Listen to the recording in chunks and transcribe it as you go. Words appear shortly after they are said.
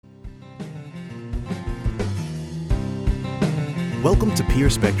Welcome to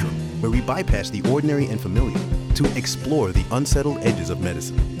Peer Spectrum, where we bypass the ordinary and familiar to explore the unsettled edges of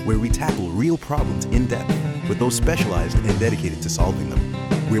medicine, where we tackle real problems in depth with those specialized and dedicated to solving them,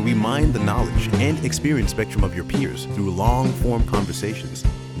 where we mine the knowledge and experience spectrum of your peers through long-form conversations,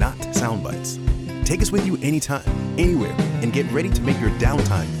 not sound bites. Take us with you anytime, anywhere, and get ready to make your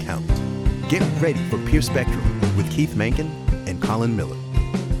downtime count. Get ready for Peer Spectrum with Keith Mankin and Colin Miller.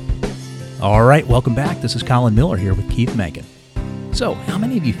 All right, welcome back. This is Colin Miller here with Keith Mankin. So, how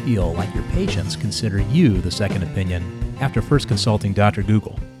many of you feel like your patients consider you the second opinion after first consulting Dr.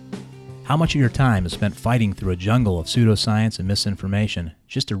 Google? How much of your time is spent fighting through a jungle of pseudoscience and misinformation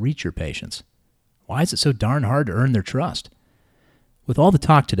just to reach your patients? Why is it so darn hard to earn their trust? With all the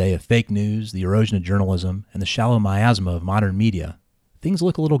talk today of fake news, the erosion of journalism, and the shallow miasma of modern media, things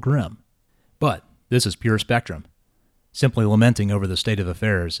look a little grim. But this is Pure Spectrum. Simply lamenting over the state of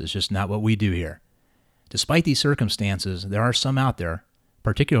affairs is just not what we do here. Despite these circumstances, there are some out there,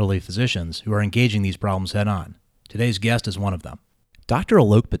 particularly physicians, who are engaging these problems head-on. Today's guest is one of them. Dr.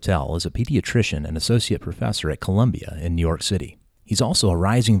 Alok Patel is a pediatrician and associate professor at Columbia in New York City. He's also a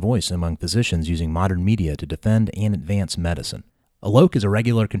rising voice among physicians using modern media to defend and advance medicine. Alok is a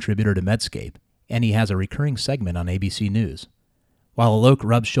regular contributor to Medscape, and he has a recurring segment on ABC News. While Alok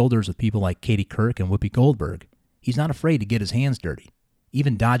rubs shoulders with people like Katie Couric and Whoopi Goldberg, he's not afraid to get his hands dirty,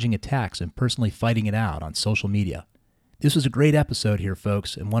 even dodging attacks and personally fighting it out on social media. This was a great episode here,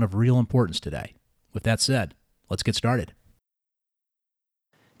 folks, and one of real importance today. With that said, let's get started.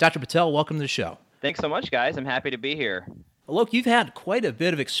 Dr. Patel, welcome to the show. Thanks so much, guys. I'm happy to be here. Look, you've had quite a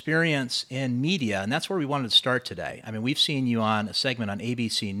bit of experience in media, and that's where we wanted to start today. I mean, we've seen you on a segment on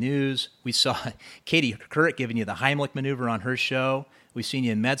ABC News. We saw Katie Couric giving you the Heimlich maneuver on her show. We've seen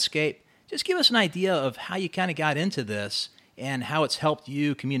you in Medscape. Just give us an idea of how you kind of got into this and how it's helped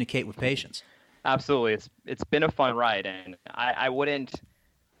you communicate with patients. Absolutely. It's been a fun ride, and I wouldn't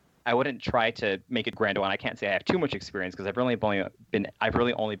try to make it grand one. I can't say I have too much experience because I've really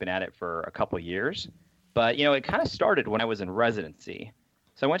only been at it for a couple of years. But, it kind of started when I was in residency.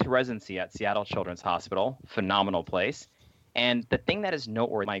 So I went to residency at Seattle Children's Hospital, phenomenal place. And the thing that is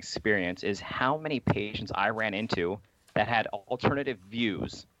noteworthy in my experience is how many patients I ran into that had alternative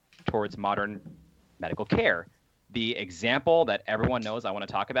views towards modern medical care. The example that everyone knows I want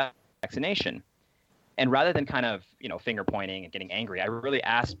to talk about, vaccination. And rather than kind of, finger pointing and getting angry, I really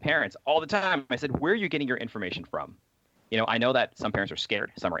asked parents all the time. I said, where are you getting your information from? I know that some parents are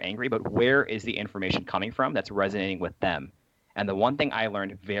scared, some are angry, but where is the information coming from that's resonating with them? And the one thing I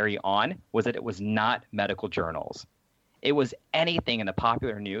learned very on was that it was not medical journals. It was anything in the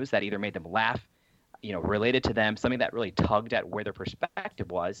popular news that either made them laugh, related to them, something that really tugged at where their perspective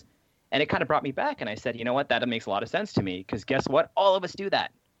was. And it kind of brought me back, and I said, you know what, that makes a lot of sense to me, because guess what? All of us do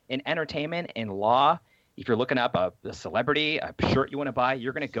that. In entertainment, in law, if you're looking up a celebrity, a shirt you want to buy,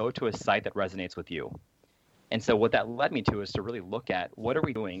 you're going to go to a site that resonates with you. And so what that led me to is to really look at what are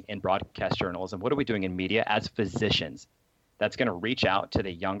we doing in broadcast journalism, what are we doing in media as physicians that's going to reach out to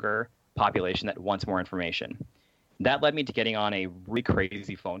the younger population that wants more information. That led me to getting on a really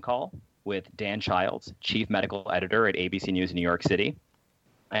crazy phone call with Dan Childs, chief medical editor at ABC News in New York City.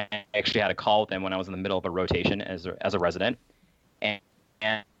 I actually had a call with him when I was in the middle of a rotation as a resident. And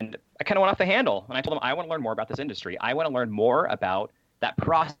I kind of went off the handle. And I told him, I want to learn more about this industry. I want to learn more about that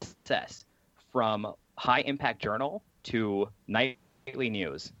process from high-impact journal to nightly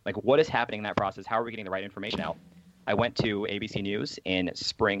news. Like, what is happening in that process? How are we getting the right information out? I went to ABC News in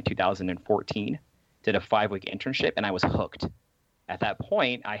spring 2014, did a 5-week internship, and I was hooked. At that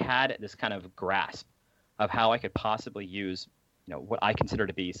point, I had this kind of grasp of how I could possibly use what I consider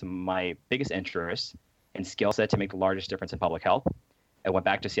to be some of my biggest interests and skill set to make the largest difference in public health. I went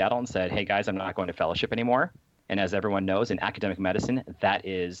back to Seattle and said, hey, guys, I'm not going to fellowship anymore. And as everyone knows, in academic medicine, that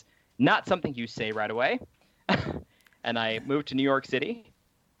is not something you say right away. And I moved to New York City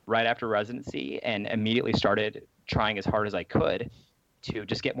right after residency and immediately started trying as hard as I could to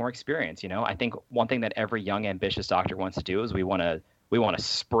just get more experience. I think one thing that every young, ambitious doctor wants to do is we want to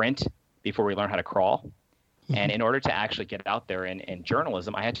sprint before we learn how to crawl. And in order to actually get out there in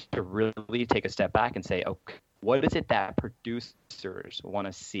journalism, I had to really take a step back and say, okay, what is it that producers want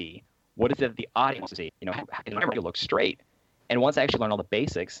to see? What is it the audience wants to see? It looks straight. And once I actually learned all the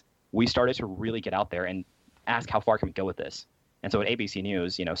basics, we started to really get out there and ask how far can we go with this. And so at ABC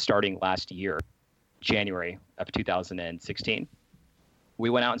News, starting last year, January of 2016, we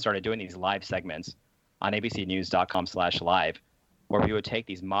went out and started doing these live segments on abcnews.com/live, where we would take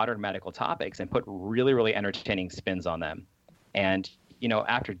these modern medical topics and put really, really entertaining spins on them. And,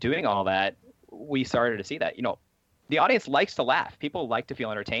 after doing all that, we started to see that, the audience likes to laugh. People like to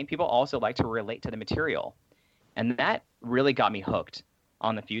feel entertained. People also like to relate to the material. And that really got me hooked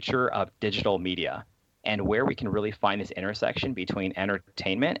on the future of digital media and where we can really find this intersection between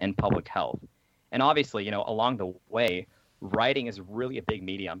entertainment and public health. And obviously, along the way, writing is really a big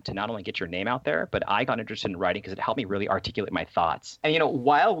medium to not only get your name out there, but I got interested in writing because it helped me really articulate my thoughts. And,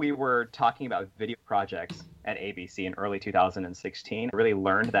 while we were talking about video projects at ABC in early 2016, I really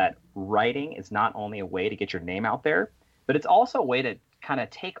learned that writing is not only a way to get your name out there, but it's also a way to kind of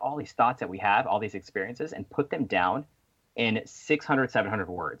take all these thoughts that we have, all these experiences, and put them down in 600, 700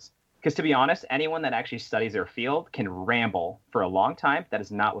 words. Because to be honest, anyone that actually studies their field can ramble for a long time. That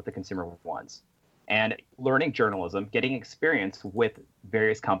is not what the consumer wants. And learning journalism, getting experience with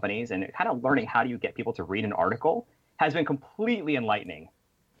various companies, and kind of learning how do you get people to read an article has been completely enlightening.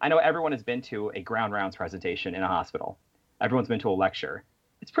 I know everyone has been to a ground rounds presentation in a hospital. Everyone's been to a lecture.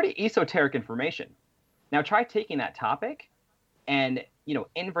 It's pretty esoteric information. Now try taking that topic and,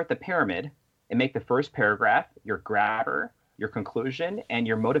 invert the pyramid and make the first paragraph your grabber, your conclusion, and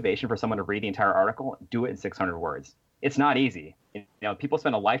your motivation for someone to read the entire article. Do it in 600 words. It's not easy. People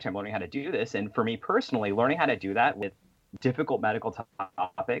spend a lifetime learning how to do this. And for me personally, learning how to do that with difficult medical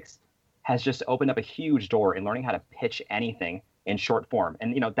topics has just opened up a huge door in learning how to pitch anything in short form.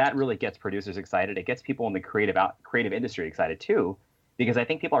 And, that really gets producers excited. It gets people in the creative industry excited too, because I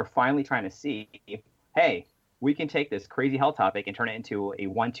think people are finally trying to see, hey, we can take this crazy health topic and turn it into a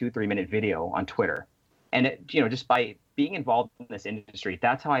 1, 2, 3 minute video on Twitter. And, just by being involved in this industry,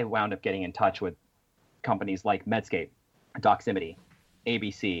 that's how I wound up getting in touch with companies like Medscape, Doximity,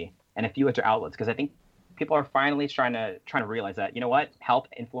 ABC, and a few other outlets, because I think people are finally trying to realize that, health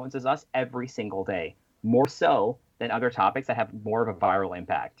influences us every single day, more so than other topics that have more of a viral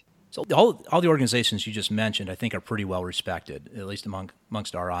impact. So all the organizations you just mentioned, I think, are pretty well respected, at least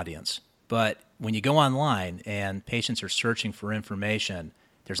amongst our audience. But when you go online and patients are searching for information,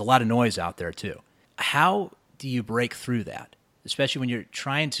 there's a lot of noise out there too. How do you break through that, especially when you're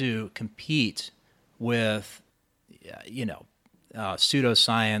trying to compete with,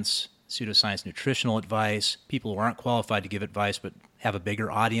 pseudoscience nutritional advice, people who aren't qualified to give advice but have a bigger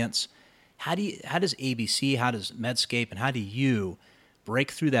audience? How does ABC, how does Medscape, and how do you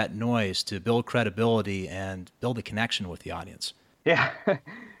break through that noise to build credibility and build a connection with the audience? Yeah.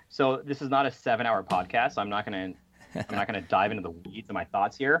 So this is not a 7-hour podcast. So I'm not going to dive into the weeds of my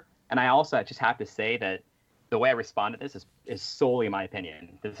thoughts here. And I also just have to say that the way I respond to this is solely my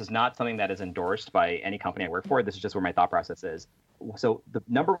opinion. This is not something that is endorsed by any company I work for. This is just where my thought process is. So the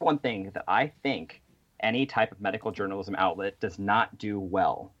number one thing that I think any type of medical journalism outlet does not do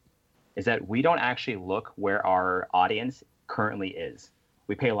well is that we don't actually look where our audience currently is.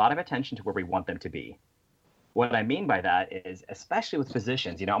 We pay a lot of attention to where we want them to be. What I mean by that is, especially with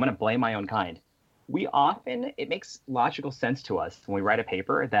physicians, I'm going to blame my own kind. It makes logical sense to us when we write a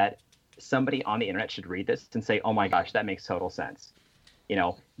paper that somebody on the internet should read this and say, oh my gosh, that makes total sense.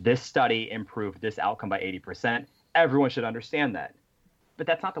 This study improved this outcome by 80%. Everyone should understand that. But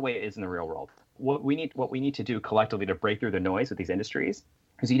that's not the way it is in the real world. What we need to do collectively to break through the noise with these industries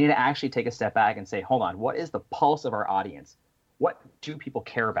is you need to actually take a step back and say, hold on, what is the pulse of our audience? What do people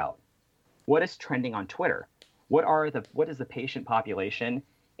care about? What is trending on Twitter? What is the patient population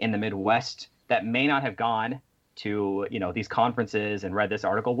in the Midwest that may not have gone to these conferences and read this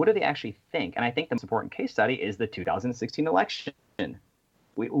article? What do they actually think? And I think the most important case study is the 2016 election.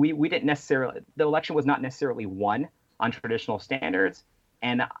 We didn't necessarily, the election was not necessarily won on traditional standards.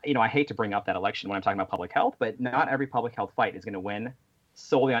 And I hate to bring up that election when I'm talking about public health, but not every public health fight is going to win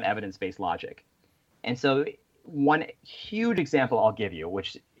solely on evidence-based logic. And so one huge example I'll give you,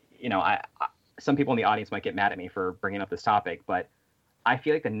 which some people in the audience might get mad at me for bringing up this topic, but I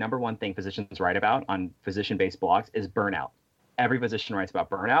feel like the number one thing physicians write about on physician-based blogs is burnout. Every physician writes about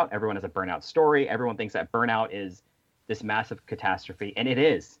burnout. Everyone has a burnout story. Everyone thinks that burnout is this massive catastrophe, and it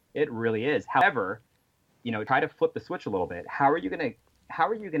is. It really is. However, try to flip the switch a little bit. How are you going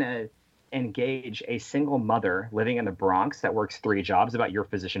to engage a single mother living in the Bronx that works 3 jobs about your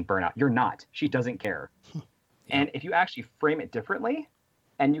physician burnout? You're not. She doesn't care. Yeah. And if you actually frame it differently,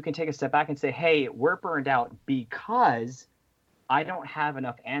 and you can take a step back and say, hey, we're burned out because I don't have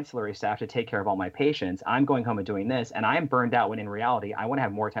enough ancillary staff to take care of all my patients. I'm going home and doing this, and I'm burned out when in reality, I want to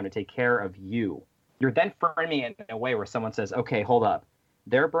have more time to take care of you. You're then framing it in a way where someone says, okay, hold up.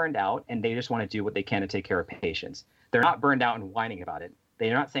 They're burned out, and they just want to do what they can to take care of patients. They're not burned out and whining about it.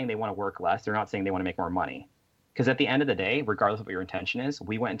 They're not saying they want to work less. They're not saying they want to make more money. Because at the end of the day, regardless of what your intention is,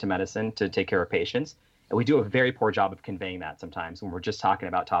 we went into medicine to take care of patients, and we do a very poor job of conveying that sometimes when we're just talking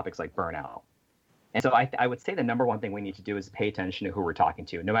about topics like burnout. And so I would say the number one thing we need to do is pay attention to who we're talking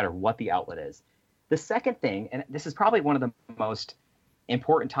to, no matter what the outlet is. The second thing, and this is probably one of the most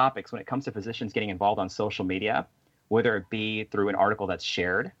important topics when it comes to physicians getting involved on social media, whether it be through an article that's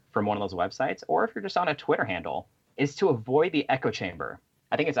shared from one of those websites, or if you're just on a Twitter handle, is to avoid the echo chamber.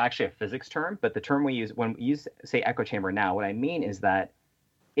 I think it's actually a physics term, but the term we use when we say echo chamber now, what I mean is that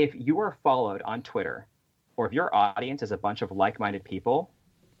if you are followed on Twitter, or if your audience is a bunch of like-minded people,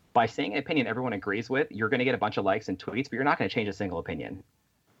 by saying an opinion everyone agrees with, you're going to get a bunch of likes and tweets, but you're not going to change a single opinion.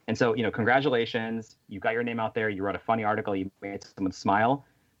 And so, congratulations, you got your name out there, you wrote a funny article, you made someone smile,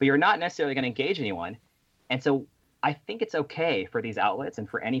 but you're not necessarily going to engage anyone. And so I think it's okay for these outlets and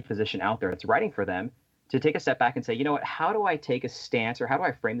for any physician out there that's writing for them to take a step back and say, you know what, how do I take a stance, or how do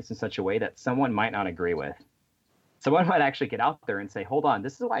I frame this in such a way that someone might not agree with? Someone might actually get out there and say, hold on,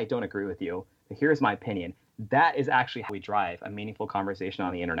 this is why I don't agree with you, but here's my opinion. That is actually how we drive a meaningful conversation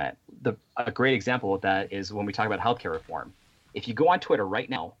on the internet. A great example of that is when we talk about healthcare reform. If you go on Twitter right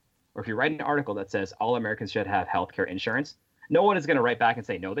now, or if you write an article that says all Americans should have healthcare insurance, no one is going to write back and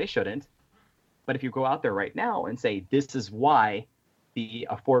say, no, they shouldn't. But if you go out there right now and say, this is why the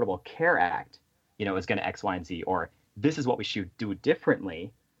Affordable Care Act, is going to X, Y, and Z, or this is what we should do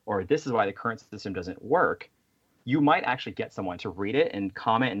differently, or this is why the current system doesn't work, you might actually get someone to read it and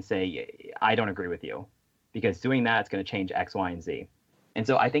comment and say, I don't agree with you, because doing that is going to change X, Y, and Z. And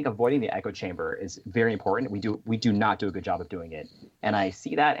so I think avoiding the echo chamber is very important. We do not do a good job of doing it. And I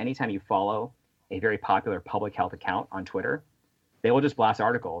see that anytime you follow a very popular public health account on Twitter, they will just blast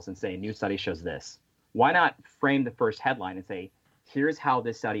articles and say, new study shows this. Why not frame the first headline and say, here's how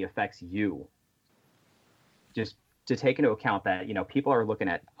this study affects you? Just to take into account that, people are looking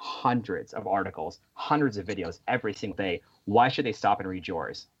at hundreds of articles, hundreds of videos every single day. Why should they stop and read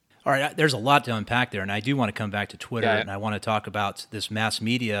yours? All right, there's a lot to unpack there, and I do want to come back to Twitter, and I want to talk about this mass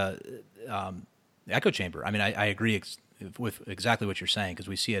media echo chamber. I mean, I agree with exactly what you're saying, because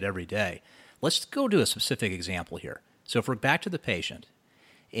we see it every day. Let's go to a specific example here. So if we're back to the patient,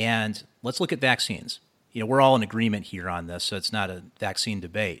 and let's look at vaccines. We're all in agreement here on this, so it's not a vaccine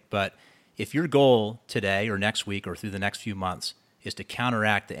debate. But if your goal today or next week or through the next few months is to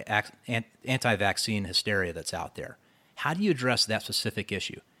counteract the anti-vaccine hysteria that's out there, how do you address that specific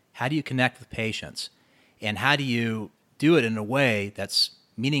issue? How do you connect with patients? And how do you do it in a way that's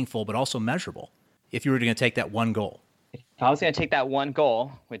meaningful but also measurable if you were going to take that one goal? If I was going to take that one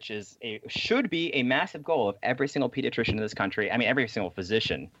goal, which should be a massive goal of every single pediatrician in this country, every single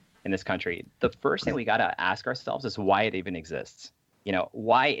physician in this country, the first thing we got to ask ourselves is why it even exists.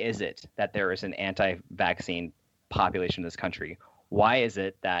 Why is it that there is an anti-vaccine population in this country? Why is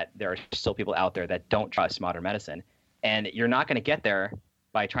it that there are still people out there that don't trust modern medicine? And you're not going to get there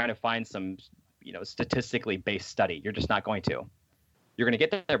by trying to find some, statistically based study. You're just not going to. You're going to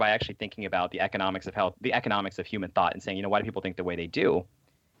get there by actually thinking about the economics of health, the economics of human thought, and saying, why do people think the way they do?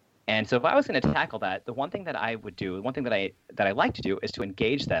 And so if I was going to tackle that, the one thing that I would do, the one thing that I like to do is to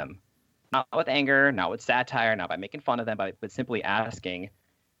engage them, not with anger, not with satire, not by making fun of them, but simply asking,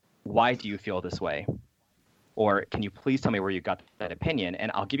 why do you feel this way? Or can you please tell me where you got that opinion?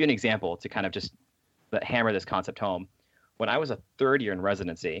 And I'll give you an example to kind of just hammer this concept home. When I was a third year in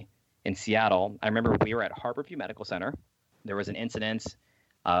residency in Seattle, I remember we were at Harborview Medical Center. There was an incident,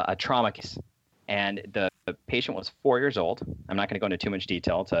 a trauma case, and the patient was 4 years old. I'm not going to go into too much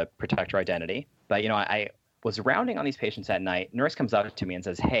detail to protect her identity, but I was rounding on these patients at night. Nurse comes up to me and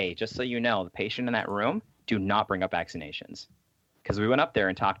says, hey, just so you know, the patient in that room, do not bring up vaccinations. Because we went up there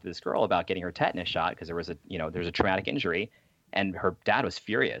and talked to this girl about getting her tetanus shot because there was there's a traumatic injury, and her dad was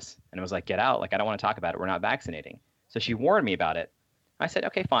furious and was like, get out. Like, I don't want to talk about it. We're not vaccinating. So she warned me about it. I said,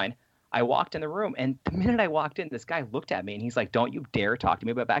 okay, fine. I walked in the room, and the minute I walked in, this guy looked at me and he's like, don't you dare talk to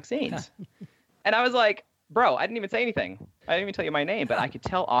me about vaccines. And I was like, bro, I didn't even say anything. I didn't even tell you my name, but I could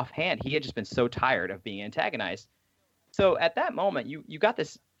tell offhand he had just been so tired of being antagonized. So at that moment, you got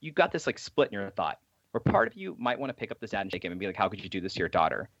this like split in your thought, where part of you might want to pick up this dad and shake him and be like, how could you do this to your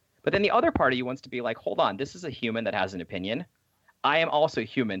daughter? But then the other part of you wants to be like, hold on, this is a human that has an opinion. I am also a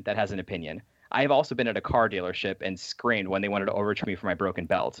human that has an opinion. I have also been at a car dealership and screamed when they wanted to overturn me for my broken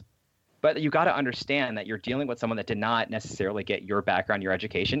belt. But you got to understand that you're dealing with someone that did not necessarily get your background, your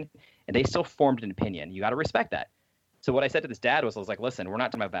education, and they still formed an opinion. You got to respect that. So what I said to this dad was, I was like, listen, we're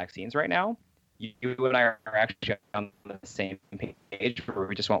not talking about vaccines right now. You and I are actually on the same page where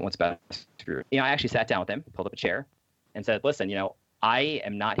we just want what's best for you. I actually sat down with him, pulled up a chair, and said, listen, I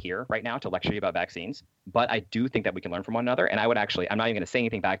am not here right now to lecture you about vaccines, but I do think that we can learn from one another. And I'm not even going to say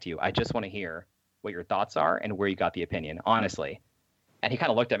anything back to you. I just want to hear what your thoughts are and where you got the opinion, honestly. And he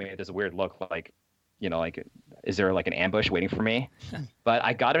kind of looked at me with this weird look like, is there like an ambush waiting for me? But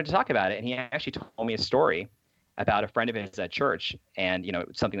I got him to talk about it. And he actually told me a story about a friend of his at church and,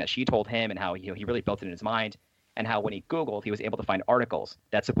 something that she told him and how he really built it in his mind. and how when he Googled, he was able to find articles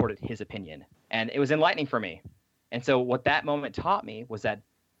that supported his opinion. And it was enlightening for me. And so what that moment taught me was that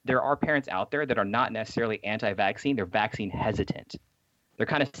there are parents out there that are not necessarily anti-vaccine, they're vaccine hesitant. They're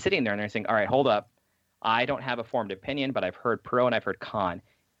kind of sitting there and they're saying, all right, hold up. I don't have a formed opinion, but I've heard pro and I've heard con.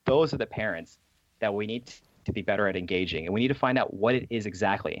 Those are the parents that we need to be better at engaging. And we need to find out what it is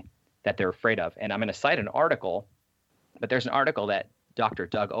exactly that they're afraid of. And I'm going to cite an article, but there's an article that Dr.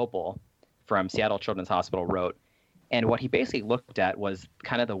 Doug Opel from Seattle Children's Hospital wrote. And what he basically looked at was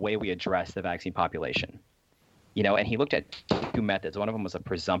kind of the way we address the vaccine population. You know, and he looked at two methods. One of them was a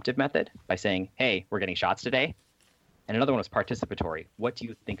presumptive method by saying, hey, we're getting shots today. And another one was participatory. What do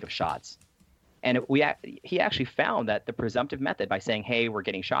you think of shots? And he actually found that the presumptive method by saying, hey, we're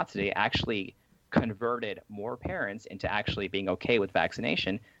getting shots today, actually converted more parents into actually being okay with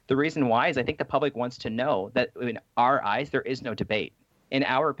vaccination. The reason why is I think the public wants to know that in our eyes, there is no debate. In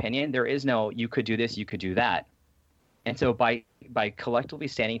our opinion, there is no you could do this, you could do that. And so by collectively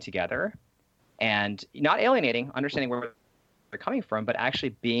standing together and not alienating, understanding where they're coming from, but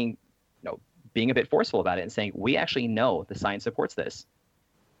actually being a bit forceful about it and saying, we actually know the science supports this.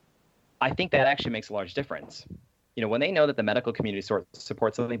 I think that actually makes a large difference. You know, when they know that the medical community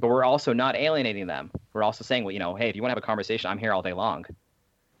supports something, but we're also not alienating them. We're also saying, well, you know, hey, if you want to have a conversation, I'm here all day long.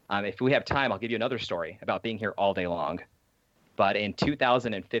 If we have time, I'll give you another story about being here all day long. But in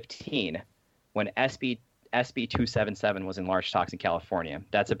 2015, when SB 277 was in large talks in California,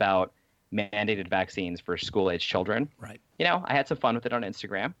 that's about mandated vaccines for school-age children. Right. You know, I had some fun with it on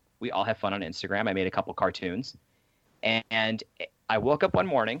Instagram. We all have fun on Instagram. I made a couple cartoons. And I woke up one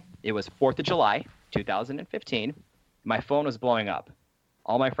morning. It was 4th of July, 2015. My phone was blowing up.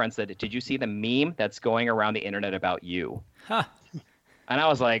 All my friends said, did you see the meme that's going around the internet about you? Huh. And I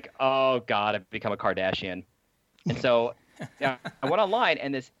was like, oh, God, I've become a Kardashian. And so I went online,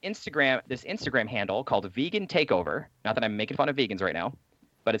 and this Instagram handle called Vegan Takeover, not that I'm making fun of vegans right now,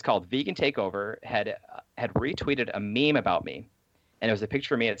 but it's called Vegan Takeover, had retweeted a meme about me. And it was a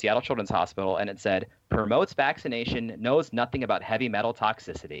picture of me at Seattle Children's Hospital, and it said, promotes vaccination, knows nothing about heavy metal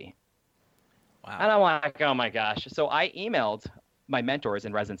toxicity. Wow. And I'm like, oh my gosh. So I emailed my mentors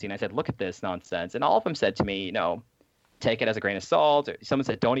in residency, and I said, look at this nonsense. And all of them said to me, you know, take it as a grain of salt. Or someone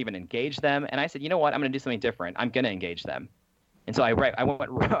said, don't even engage them. And I said, you know what? I'm going to do something different. I'm going to engage them. And so I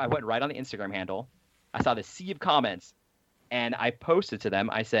went right on the Instagram handle. I saw the sea of comments, and I posted to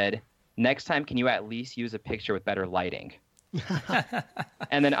them. I said, next time, can you at least use a picture with better lighting?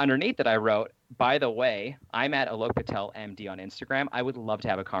 And then underneath it, I wrote, by the way, I'm at Alok Patel MD on Instagram. I would love to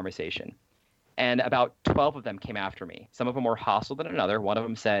have a conversation. And about 12 of them came after me. Some of them were hostile than another. One of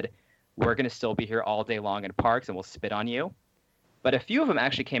them said, we're going to still be here all day long in parks and we'll spit on you. But a few of them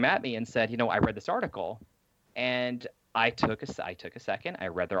actually came at me and said, you know, I read this article. And I took a second. I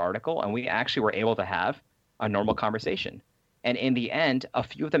read their article, and we actually were able to have a normal conversation. And in the end, a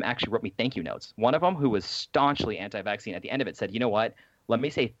few of them actually wrote me thank you notes. One of them, who was staunchly anti-vaccine, at the end of it said, you know what, let me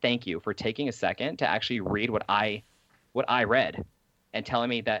say thank you for taking a second to actually read what I read and telling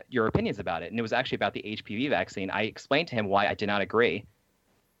me that your opinions about it. And it was actually about the HPV vaccine. I explained to him why I did not agree.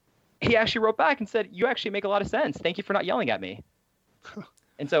 He actually wrote back and said, you actually make a lot of sense. Thank you for not yelling at me.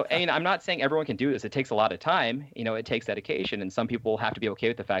 And so, and I'm not saying everyone can do this. It takes a lot of time. You know, it takes dedication. And some people have to be okay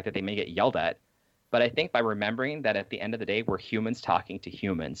with the fact that they may get yelled at. But I think by remembering that at the end of the day, we're humans talking to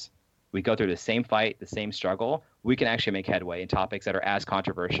humans. We go through the same fight, the same struggle. We can actually make headway in topics that are as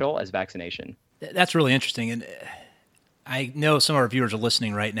controversial as vaccination. That's really interesting. And I know some of our viewers are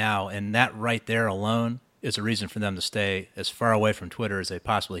listening right now, and that right there alone is a reason for them to stay as far away from Twitter as they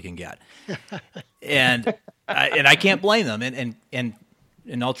possibly can get. And I can't blame them. And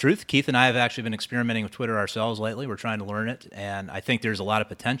in all truth, Keith and I have actually been experimenting with Twitter ourselves lately. We're trying to learn it, and I think there's a lot of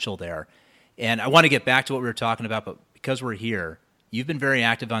potential there. And I want to get back to what we were talking about, but because we're here, you've been very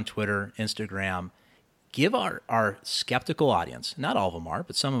active on Twitter, Instagram. Give our skeptical audience, not all of them are,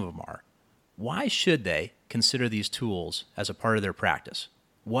 but some of them are, why should they consider these tools as a part of their practice?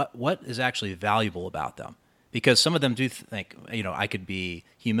 What is actually valuable about them? Because some of them do think, you know, I could be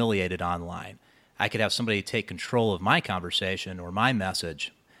humiliated online. I could have somebody take control of my conversation or my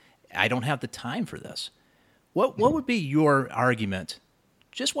message. I don't have the time for this. What would be your argument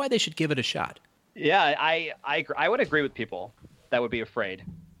just why they should give it a shot? Yeah, I would agree with people that would be afraid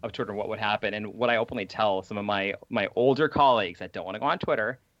of Twitter and what would happen. And what I openly tell some of my older colleagues that don't want to go on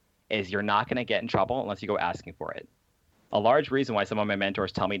Twitter is you're not going to get in trouble unless you go asking for it. A large reason why some of my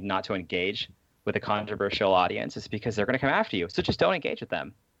mentors tell me not to engage with a controversial audience is because they're going to come after you. So just don't engage with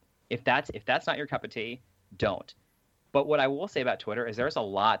them. If that's not your cup of tea, don't. But what I will say about Twitter is there's a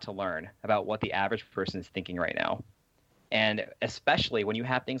lot to learn about what the average person is thinking right now. And especially when you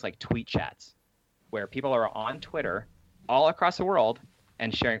have things like tweet chats. where people are on Twitter all across the world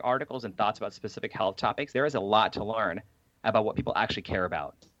and sharing articles and thoughts about specific health topics, there is a lot to learn about what people actually care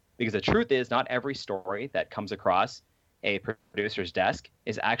about. Because the truth is, not every story that comes across a producer's desk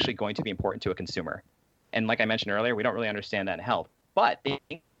is actually going to be important to a consumer. And like I mentioned earlier, we don't really understand that in health. But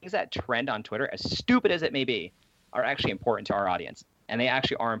things that trend on Twitter, as stupid as it may be, are actually important to our audience. And they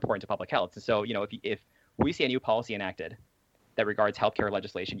actually are important to public health. And so, if we see a new policy enacted that regards healthcare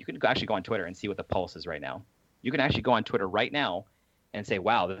legislation, you can actually go on Twitter and see what the pulse is right now. You can actually go on Twitter right now and say,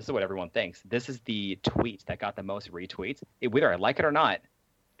 wow, this is what everyone thinks. This is the tweet that got the most retweets. Whether I like it or not,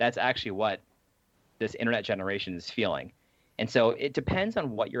 that's actually what this internet generation is feeling. And so it depends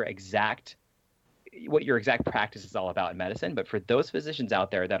on what your exact practice is all about in medicine. But for those physicians out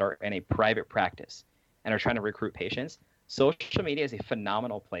there that are in a private practice and are trying to recruit patients, social media is a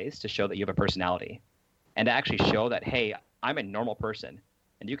phenomenal place to show that you have a personality and to actually show that, hey, I'm a normal person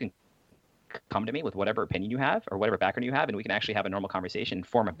and you can come to me with whatever opinion you have or whatever background you have, and we can actually have a normal conversation and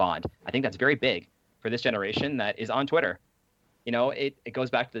form a bond. I think that's very big for this generation that is on Twitter. It goes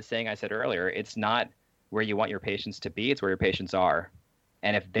back to the saying I said earlier. It's not where you want your patients to be, it's where your patients are.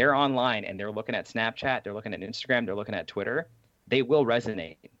 And if they're online and they're looking at Snapchat, they're looking at Instagram, they're looking at Twitter, they will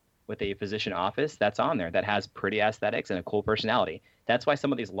resonate with a physician office that's on there that has pretty aesthetics and a cool personality. That's why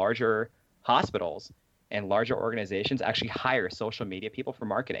some of these larger hospitals and larger organizations actually hire social media people for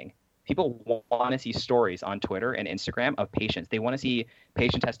marketing. People want to see stories on Twitter and Instagram of patients. They want to see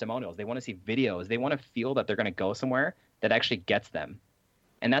patient testimonials. They want to see videos. They want to feel that they're going to go somewhere that actually gets them.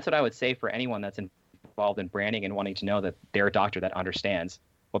 And that's what I would say for anyone that's involved in branding and wanting to know that they're a doctor that understands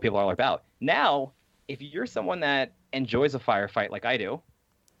what people are all about. Now, if you're someone that enjoys a firefight like I do,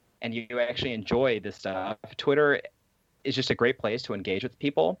 and you actually enjoy this stuff, Twitter is just a great place to engage with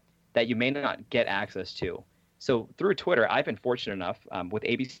people that you may not get access to. So through Twitter, I've been fortunate enough with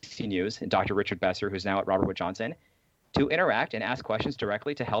ABC News and Dr. Richard Besser, who's now at Robert Wood Johnson, to interact and ask questions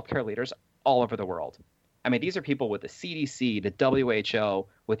directly to healthcare leaders all over the world. I mean, these are people with the CDC, the WHO,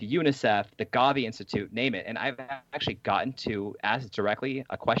 with UNICEF, the Gavi Institute, name it. And I've actually gotten to ask directly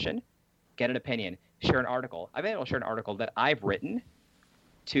a question, get an opinion, share an article. I've been able to share an article that I've written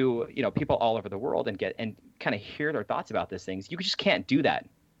to people all over the world and kind of hear their thoughts about these things. You just can't do that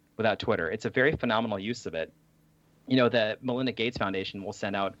without Twitter. It's a very phenomenal use of it. The Melinda Gates Foundation will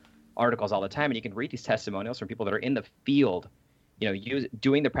send out articles all the time, and you can read these testimonials from people that are in the field,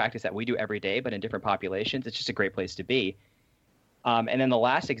 doing the practice that we do every day, but in different populations. It's just a great place to be. And then the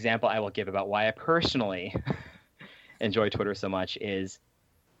last example I will give about why I personally enjoy Twitter so much is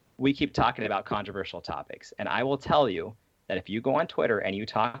we keep talking about controversial topics. And I will tell you that if you go on Twitter and you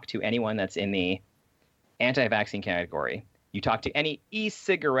talk to anyone that's in the anti-vaccine category, you talk to any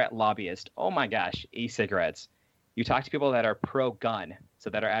e-cigarette lobbyist, oh my gosh, e-cigarettes. You talk to people that are pro-gun, so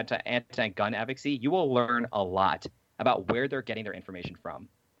that are anti-gun advocacy, you will learn a lot about where they're getting their information from.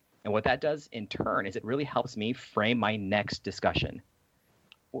 And what that does in turn is it really helps me frame my next discussion.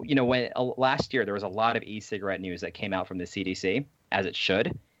 When last year there was a lot of e-cigarette news that came out from the CDC, as it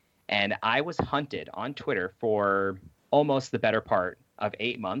should, and I was hunted on Twitter for almost the better part of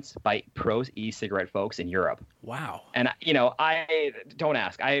 8 months by pro e-cigarette folks in Europe. Wow. And I don't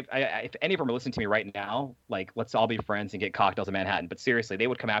ask. If any of them are listening to me right now, like, let's all be friends and get cocktails in Manhattan. But seriously, they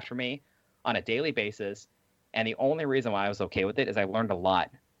would come after me on a daily basis. And the only reason why I was okay with it is I learned a lot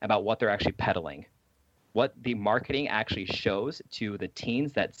about what they're actually peddling, what the marketing actually shows to the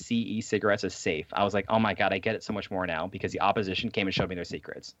teens that see e-cigarettes as safe. I was like, oh my God, I get it so much more now because the opposition came and showed me their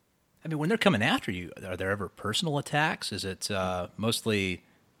secrets. I mean, when they're coming after you, are there ever personal attacks? Is it mostly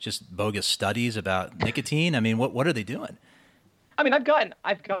just bogus studies about nicotine? I mean, what are they doing? I mean, I've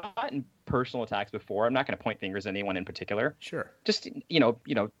gotten personal attacks before. I'm not going to point fingers at anyone in particular. Sure. Just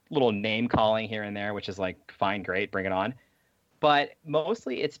little name calling here and there, which is like fine, great, bring it on. But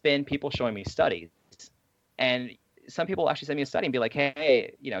mostly it's been people showing me studies, and some people actually send me a study and be like,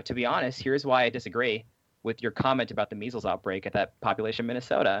 hey, to be honest, here's why I disagree with your comment about the measles outbreak at that population in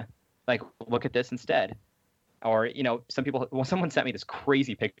Minnesota. Like, look at this instead. Or, someone sent me this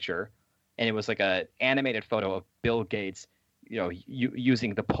crazy picture, and it was like a animated photo of Bill Gates,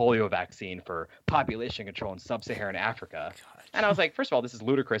 using the polio vaccine for population control in sub-Saharan Africa. God. And I was like, first of all, this is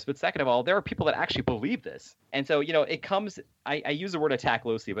ludicrous. But second of all, there are people that actually believe this. And so, it comes, I use the word attack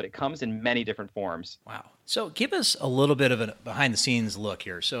loosely, but it comes in many different forms. Wow. So give us a little bit of a behind-the-scenes look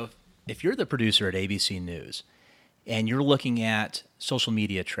here. So if you're the producer at ABC News, and you're looking at social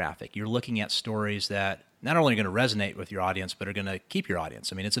media traffic, you're looking at stories that not only are going to resonate with your audience, but are going to keep your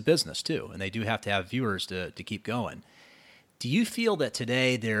audience. I mean, it's a business too, and they do have to have viewers to keep going. Do you feel that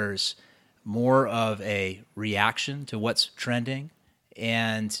today there's more of a reaction to what's trending?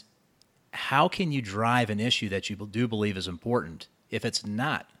 And how can you drive an issue that you do believe is important if it's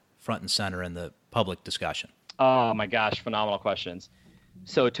not front and center in the public discussion? Oh my gosh, phenomenal questions.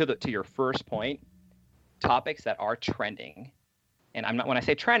 So to your first point, topics that are trending, and when I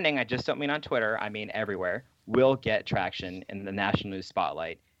say trending, I just don't mean on Twitter, I mean everywhere, will get traction in the national news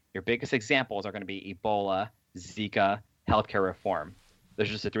spotlight. Your biggest examples are going to be Ebola, Zika, healthcare reform. Those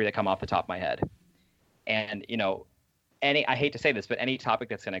are just the three that come off the top of my head. And, I hate to say this, but any topic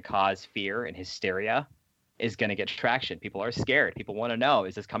that's going to cause fear and hysteria is going to get traction. People are scared. People want to know,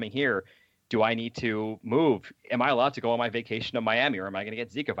 is this coming here? Do I need to move? Am I allowed to go on my vacation to Miami, or am I going to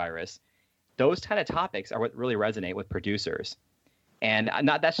get Zika virus? Those kind of topics are what really resonate with producers. And I'm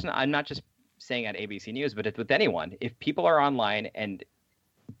not just saying at ABC News, but it's with anyone. If people are online and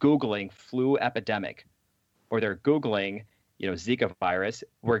Googling flu epidemic, or they're Googling, Zika virus,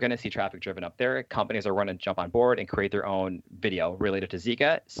 we're going to see traffic driven up there. Companies are going to jump on board and create their own video related to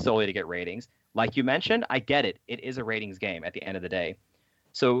Zika solely to get ratings. Like you mentioned, I get it. It is a ratings game at the end of the day.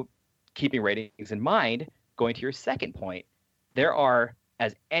 So keeping ratings in mind, going to your second point, there are,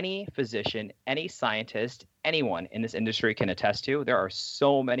 as any physician, any scientist, anyone in this industry can attest to, there are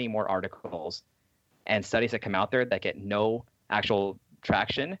so many more articles and studies that come out there that get no actual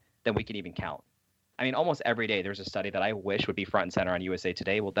traction than we can even count. I mean, almost every day there's a study that I wish would be front and center on USA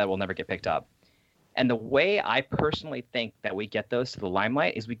Today that will never get picked up. And the way I personally think that we get those to the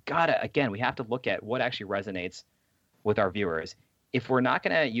limelight is we have to look at what actually resonates with our viewers. If we're not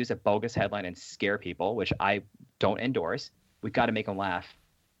going to use a bogus headline and scare people, which I don't endorse, we got to make them laugh.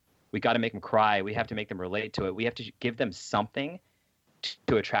 We got to make them cry. We have to make them relate to it. We have to give them something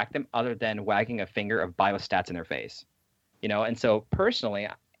to attract them other than wagging a finger of biostats in their face. And so personally,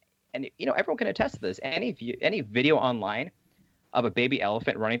 and everyone can attest to this, any video online of a baby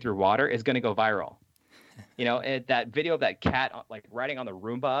elephant running through water is going to go viral. That video of that cat like riding on the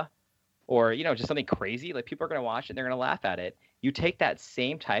Roomba, or just something crazy, like people are going to watch it and they're going to laugh at it. You take that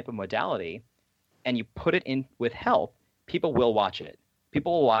same type of modality and you put it in with health, people will watch it.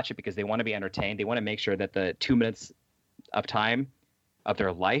 People will watch it because they want to be entertained. They want to make sure that the 2 minutes of time of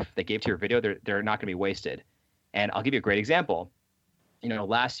their life they gave to your video, they're not going to be wasted. And I'll give you a great example.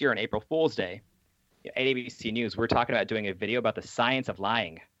 Last year on April Fool's Day, at ABC News, we're talking about doing a video about the science of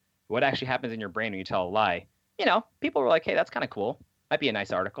lying. What actually happens in your brain when you tell a lie? People were like, hey, that's kind of cool. Might be a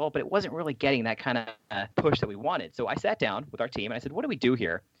nice article, but it wasn't really getting that kind of push that we wanted. So I sat down with our team and I said, what do we do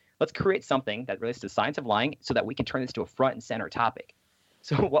here? Let's create something that relates to the science of lying so that we can turn this to a front and center topic.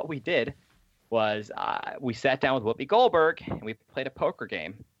 So what we did was we sat down with Whoopi Goldberg and we played a poker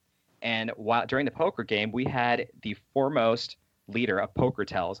game. And during the poker game, we had the foremost leader of Poker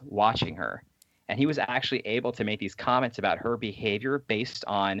Tells watching her. And he was actually able to make these comments about her behavior based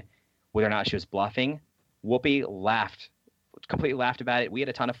on whether or not she was bluffing. Whoopi completely laughed about it. We had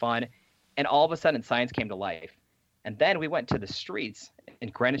a ton of fun. And all of a sudden, science came to life. And then we went to the streets in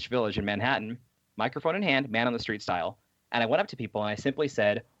Greenwich Village in Manhattan, microphone in hand, man on the street style. And I went up to people and I simply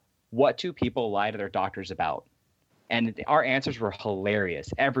said, what do people lie to their doctors about? And our answers were hilarious.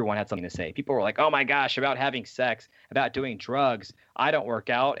 Everyone had something to say. People were like, oh my gosh, about having sex, about doing drugs. I don't work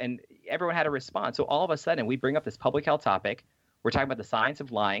out. And everyone had a response. So all of a sudden, we bring up this public health topic. We're talking about the science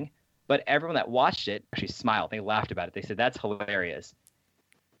of lying. But everyone that watched it actually smiled. They laughed about it. They said, that's hilarious.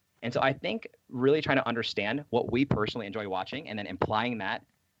 And so I think really trying to understand what we personally enjoy watching and then applying that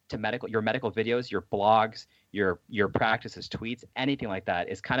to your medical videos, your blogs, your practices, tweets, anything like that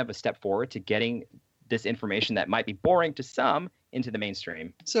is kind of a step forward to getting this information that might be boring to some into the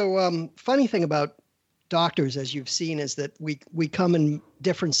mainstream. So funny thing about doctors, as you've seen, is that we come in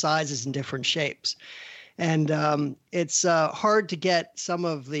different sizes and different shapes. And it's hard to get some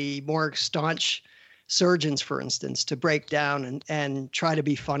of the more staunch surgeons, for instance, to break down and try to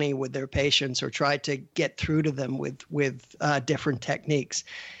be funny with their patients or try to get through to them with different techniques.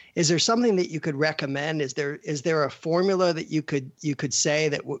 Is there something that you could recommend? Is there a formula that you could say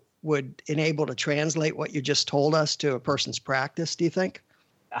that would enable to translate what you just told us to a person's practice, do you think?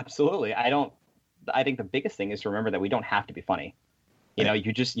 Absolutely. I think the biggest thing is to remember that we don't have to be funny.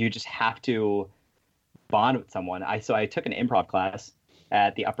 You just have to bond with someone. I took an improv class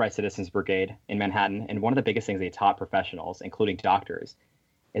at the Upright Citizens Brigade in Manhattan, and one of the biggest things they taught professionals, including doctors,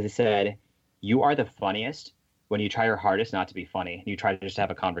 is they said, you are the funniest when you try your hardest not to be funny and you try to just have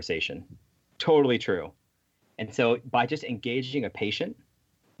a conversation. Totally true. And so by just engaging a patient,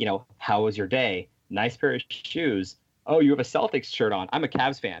 how was your day? Nice pair of shoes. Oh, you have a Celtics shirt on. I'm a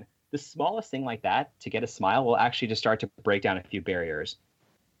Cavs fan. The smallest thing like that to get a smile will actually just start to break down a few barriers.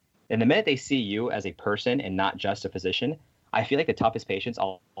 And the minute they see you as a person and not just a physician, I feel like the toughest patients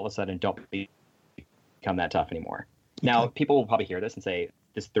all of a sudden don't become that tough anymore. Now, people will probably hear this and say,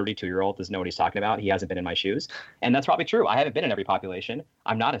 this 32-year-old doesn't know what he's talking about. He hasn't been in my shoes. And that's probably true. I haven't been in every population.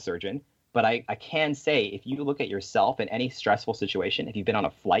 I'm not a surgeon. But I can say, if you look at yourself in any stressful situation, if you've been on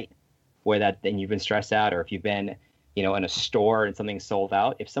a flight then you've been stressed out, or if you've been, in a store and something's sold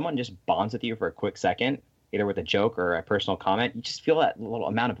out, if someone just bonds with you for a quick second, either with a joke or a personal comment, you just feel that little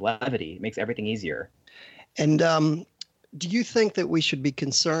amount of levity. It makes everything easier. And do you think that we should be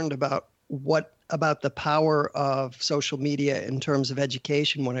concerned about about the power of social media in terms of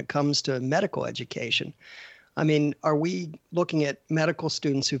education when it comes to medical education? I mean, are we looking at medical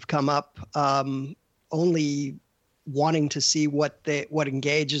students who've come up only wanting to see what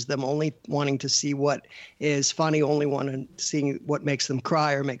engages them, only wanting to see what is funny, only wanting to see what makes them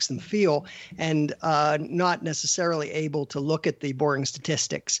cry or makes them feel, and not necessarily able to look at the boring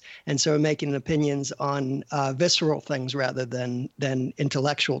statistics, and so making opinions on visceral things rather than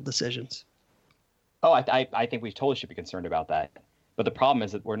intellectual decisions? Oh, I think we totally should be concerned about that. But the problem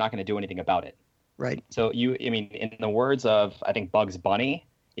is that we're not going to do anything about it. Right. So in the words of, I think, Bugs Bunny,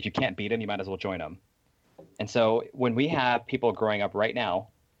 if you can't beat him, you might as well join him. And so when we have people growing up right now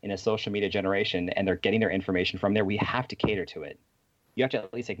in a social media generation and they're getting their information from there, we have to cater to it. You have to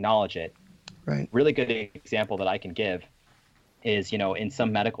at least acknowledge it. Right. Really good example that I can give is, in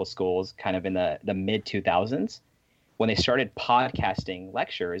some medical schools, kind of in the mid 2000s, when they started podcasting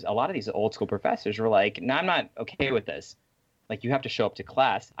lectures, a lot of these old school professors were like, no, I'm not okay with this. Like, you have to show up to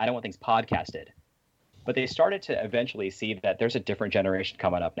class. I don't want things podcasted. But they started to eventually see that there's a different generation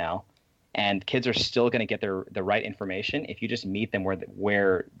coming up now. And kids are still going to get the right information if you just meet them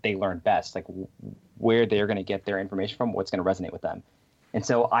where they learn best, like where they're going to get their information from, what's going to resonate with them. And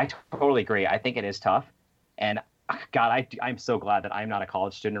so I totally agree. I think it is tough. And God, I'm so glad that I'm not a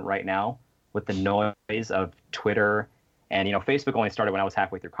college student right now with the noise of Twitter. And, Facebook only started when I was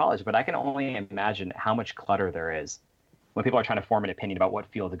halfway through college, but I can only imagine how much clutter there is when people are trying to form an opinion about what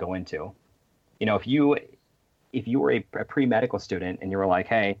field to go into. If you were a pre-medical student and you were like,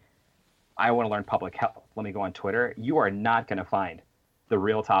 hey, I want to learn public health, let me go on Twitter, you are not going to find the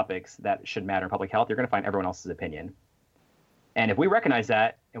real topics that should matter in public health. You're going to find everyone else's opinion. And if we recognize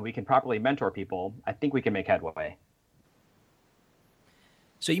that and we can properly mentor people, I think we can make headway.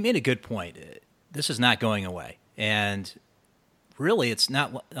 So you made a good point. This is not going away. And really, it's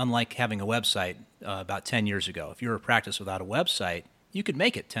not unlike having a website about 10 years ago. If you were a practice without a website, you could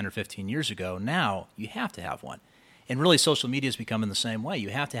make it 10 or 15 years ago. Now you have to have one. And really, social media is becoming the same way. You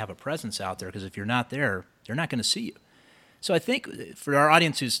have to have a presence out there, because if you're not there, they're not going to see you. So I think for our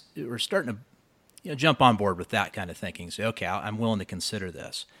audience who are starting to jump on board with that kind of thinking, say, okay, I'm willing to consider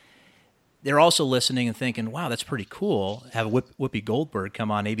this. They're also listening and thinking, wow, that's pretty cool. Have Whoopi Goldberg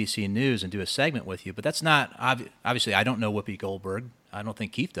come on ABC News and do a segment with you. But that's not, obviously, I don't know Whoopi Goldberg. I don't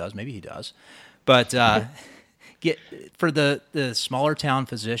think Keith does. Maybe he does. But for the smaller town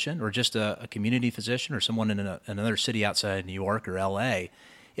physician, or just a community physician, or someone in another city outside New York or LA,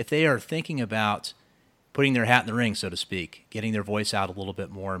 if they are thinking about putting their hat in the ring, so to speak, getting their voice out a little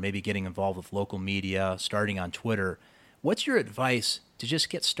bit more, maybe getting involved with local media, starting on Twitter, what's your advice to just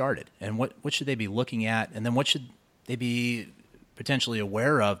get started? And what should they be looking at? And then what should they be potentially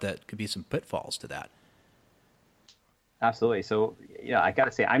aware of that could be some pitfalls to that? Absolutely. So, I got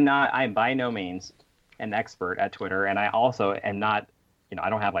to say, I'm by no means an expert at Twitter. And I also am not, I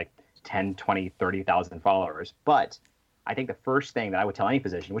don't have like 10, 20, 30,000 followers. But I think the first thing that I would tell any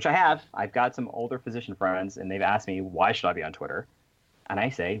physician, which I've got some older physician friends, and they've asked me, why should I be on Twitter? And I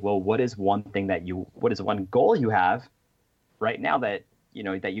say, well, what is one goal you have right now that you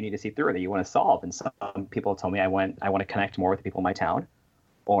need to see through, that you want to solve? And some people tell me I want to connect more with the people in my town,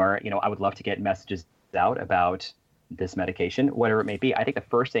 or, I would love to get messages out about this medication, whatever it may be. I think the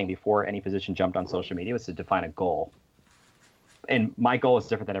first thing before any physician jumped on social media was to define a goal. And my goal is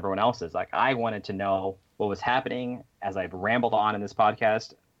different than everyone else's. Like, I wanted to know what was happening, as I've rambled on in this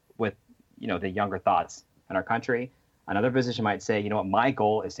podcast, with, the younger thoughts in our country. Another physician might say, my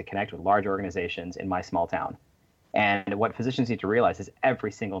goal is to connect with large organizations in my small town. And what physicians need to realize is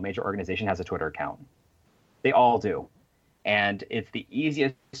every single major organization has a Twitter account. They all do. And it's the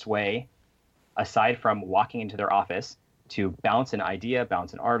easiest way, aside from walking into their office, to bounce an idea,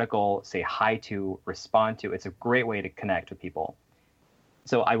 bounce an article, say hi to, respond to. It's a great way to connect with people.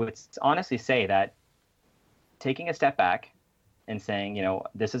 So I would honestly say that taking a step back and saying,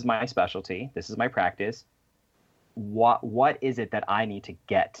 this is my specialty, this is my practice, what is it that I need to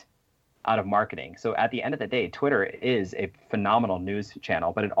get out of marketing? So at the end of the day, Twitter is a phenomenal news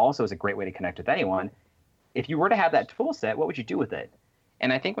channel, but it also is a great way to connect with anyone. If you were to have that tool set, what would you do with it?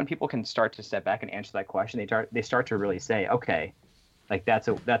 And I think when people can start to step back and answer that question, they start to really say, okay, like that's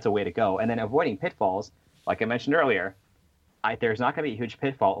a way to go. And then avoiding pitfalls, like I mentioned earlier, there's not going to be a huge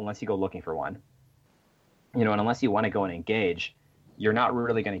pitfall unless you go looking for one. And unless you want to go and engage, you're not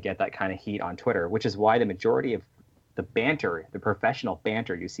really going to get that kind of heat on Twitter, which is why the majority of the banter, the professional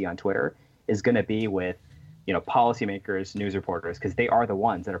banter you see on Twitter is going to be with, policymakers, news reporters, because they are the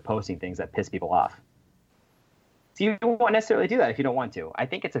ones that are posting things that piss people off. So you won't necessarily do that if you don't want to. I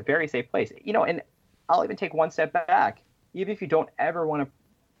think it's a very safe place. And I'll even take one step back. Even if you don't ever want to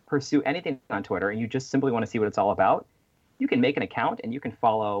pursue anything on Twitter and you just simply want to see what it's all about, you can make an account and you can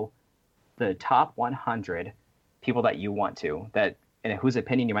follow the top 100 people that you want to, and whose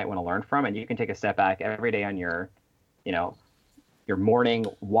opinion you might want to learn from, and you can take a step back every day on your morning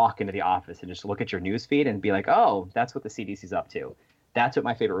walk into the office and just look at your news feed and be like, oh, that's what the CDC's up to. That's what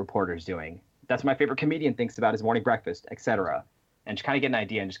my favorite reporter is doing. That's what my favorite comedian thinks about his morning breakfast, etc. And just kind of get an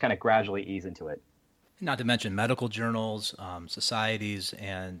idea and just kind of gradually ease into it. Not to mention medical journals, societies,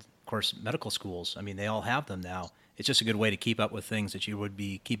 and of course medical schools. I mean, they all have them now. It's just a good way to keep up with things that you would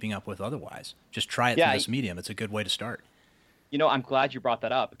be keeping up with otherwise. Just try it through this medium. It's a good way to start. I'm glad you brought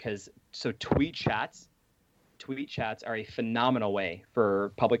that up because tweet chats are a phenomenal way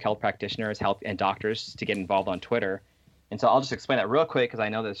for public health practitioners, health and doctors to get involved on Twitter. And so I'll just explain that real quick because I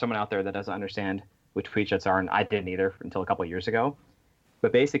know there's someone out there that doesn't understand what tweet chats are, and I didn't either until a couple of years ago.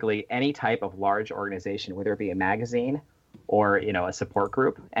 But basically, any type of large organization, whether it be a magazine or a support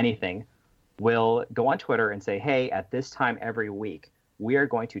group, anything, will go on Twitter and say, hey, at this time every week, we are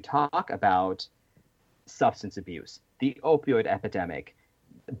going to talk about substance abuse, the opioid epidemic,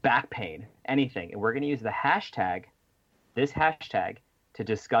 back pain, anything. And we're going to use this hashtag to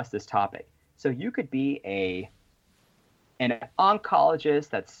discuss this topic. So you could be an oncologist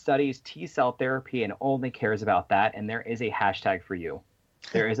that studies T-cell therapy and only cares about that, and there is a hashtag for you.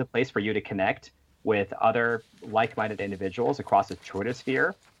 There is a place for you to connect with other like-minded individuals across the Twitter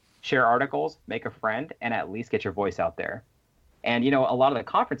sphere, share articles, make a friend, and at least get your voice out there. And, a lot of the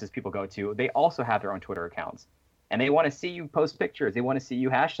conferences people go to, they also have their own Twitter accounts. And they want to see you post pictures. They want to see you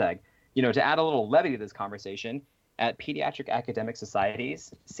hashtag. To add a little levity to this conversation, at Pediatric Academic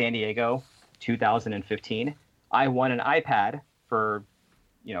Societies, San Diego, 2015, I won an iPad for,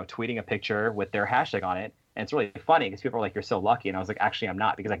 tweeting a picture with their hashtag on it. And it's really funny because people are like, you're so lucky. And I was like, actually, I'm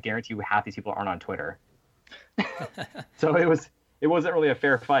not, because I guarantee you half these people aren't on Twitter. So it wasn't really a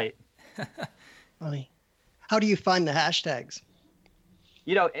fair fight. Funny. How do you find the hashtags?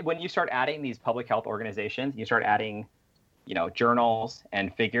 When you start adding these public health organizations, you start adding, journals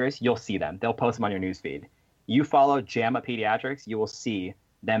and figures, you'll see them. They'll post them on your newsfeed. You follow JAMA Pediatrics, you will see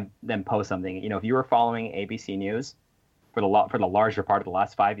them post something. If you were following ABC News for the larger part of the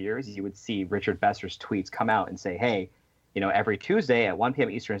last 5 years, you would see Richard Besser's tweets come out and say, hey, every Tuesday at 1 p.m.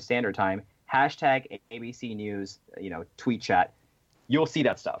 Eastern Standard Time, hashtag ABC News, tweet chat. You'll see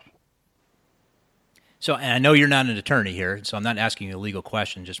that stuff. So, and I know you're not an attorney here, so I'm not asking you a legal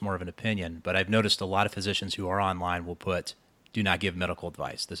question, just more of an opinion, but I've noticed a lot of physicians who are online will put, do not give medical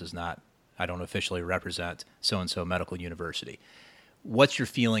advice. This is not, I don't officially represent so-and-so medical university. What's your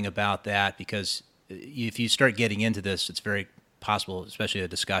feeling about that? Because if you start getting into this, it's very possible, especially a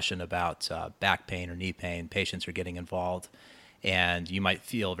discussion about back pain or knee pain, patients are getting involved, and you might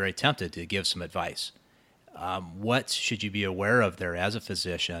feel very tempted to give some advice. What should you be aware of there as a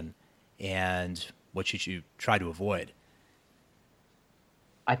physician, and what should you try to avoid?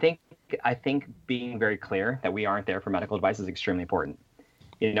 I think being very clear that we aren't there for medical advice is extremely important.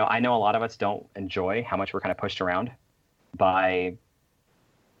 I know a lot of us don't enjoy how much we're kind of pushed around by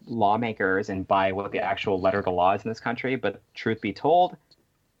lawmakers and by what the actual letter of the law is in this country. But truth be told,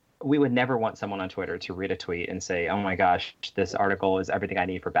 we would never want someone on Twitter to read a tweet and say, oh my gosh, this article is everything I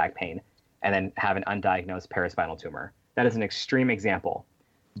need for back pain, and then have an undiagnosed paraspinal tumor. That is an extreme example.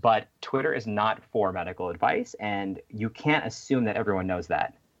 But Twitter is not for medical advice, and you can't assume that everyone knows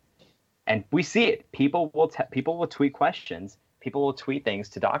that. And we see it. People will tweet questions. People will tweet things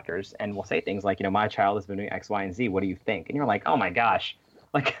to doctors and will say things like, my child has been doing X, Y, and Z. What do you think? And you're like, oh my gosh,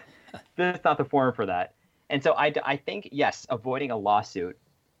 like this is not the forum for that. And so I think, yes, avoiding a lawsuit,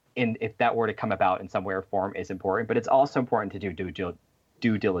 if that were to come about in some way or form, is important. But it's also important to do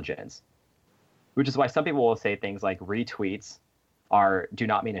due diligence, which is why some people will say things like retweets do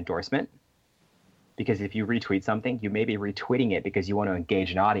not mean endorsement, because if you retweet something, you may be retweeting it because you want to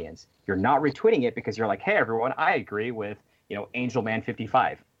engage an audience. You're not retweeting it because you're like, hey everyone, I agree with Angel Man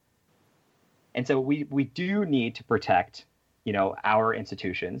 55. And so we do need to protect our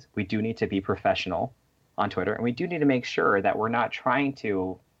institutions. We do need to be professional on Twitter, and we do need to make sure that we're not trying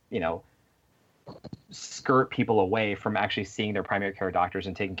to skirt people away from actually seeing their primary care doctors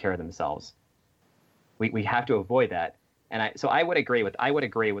and taking care of themselves. We have to avoid that. So I would agree with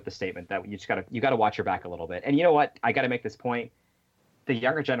the statement that you got to watch your back a little bit. And you know what? I got to make this point. The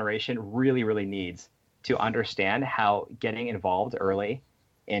younger generation really, really needs to understand how getting involved early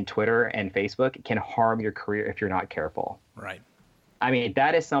in Twitter and Facebook can harm your career if you're not careful. Right. I mean,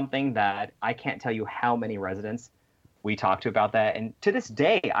 that is something that I can't tell you how many residents we talk to about that. And to this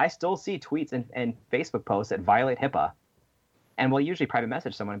day, I still see tweets and Facebook posts that violate HIPAA. And we'll usually private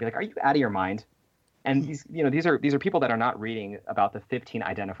message someone and be like, "Are you out of your mind?" And these are people that are not reading about the 15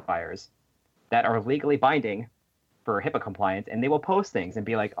 identifiers that are legally binding for HIPAA compliance, and they will post things and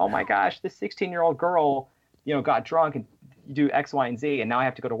be like, "Oh my gosh, this 16-year-old girl, got drunk and do X, Y, and Z, and now I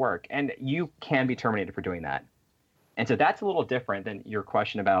have to go to work." And you can be terminated for doing that. And so that's a little different than your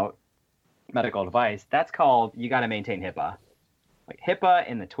question about medical advice. That's called, you got to maintain HIPAA. Like HIPAA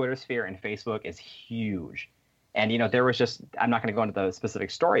in the Twitter sphere and Facebook is huge. And there was I'm not going to go into the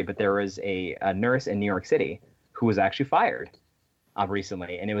specific story, but there was a nurse in New York City who was actually fired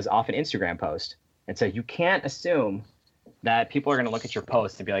recently, and it was off an Instagram post. And so you can't assume that people are going to look at your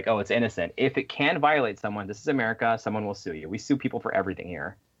post and be like, "Oh, it's innocent." If it can violate someone, this is America, someone will sue you. We sue people for everything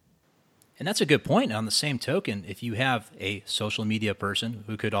here. And that's a good point. On the same token, if you have a social media person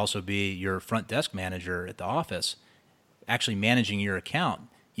who could also be your front desk manager at the office, actually managing your account,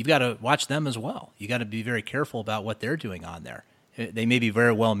 you've got to watch them as well. You got to be very careful about what they're doing on there. They may be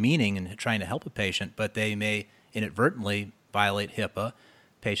very well-meaning and trying to help a patient, but they may inadvertently violate HIPAA,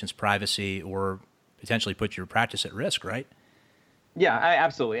 patient's privacy, or potentially put your practice at risk, right? Yeah,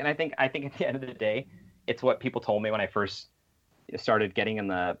 absolutely. And I think at the end of the day, it's what people told me when I first started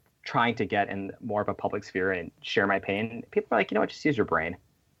trying to get in more of a public sphere and share my pain. People are like, just use your brain.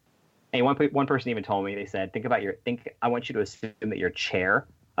 And one person even told me, they said, I want you to assume that your chair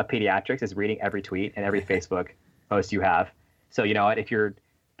of pediatrics is reading every tweet and every Facebook post you have. So you know what, if you're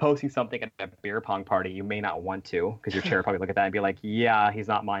posting something at a beer pong party, you may not want to, because your chair will probably look at that and be like, "Yeah, he's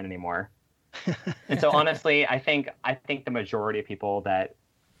not mine anymore." And so honestly, I think the majority of people that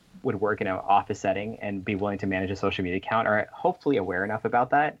would work in an office setting and be willing to manage a social media account are hopefully aware enough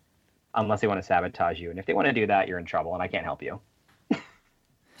about that, unless they want to sabotage you. And if they want to do that, you're in trouble, and I can't help you.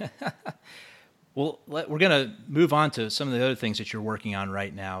 Well, we're going to move on to some of the other things that you're working on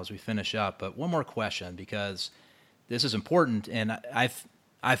right now as we finish up. But one more question, because this is important, and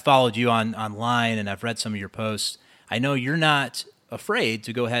I've followed you online, and I've read some of your posts. I know you're not afraid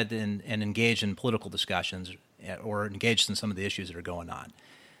to go ahead and engage in political discussions or engage in some of the issues that are going on.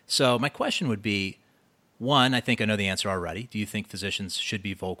 So my question would be, one, I think I know the answer already. Do you think physicians should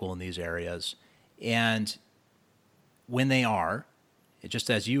be vocal in these areas? And when they are, just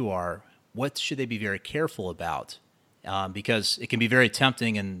as you are, what should they be very careful about? Because it can be very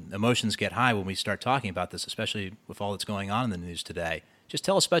tempting and emotions get high when we start talking about this, especially with all that's going on in the news today. Just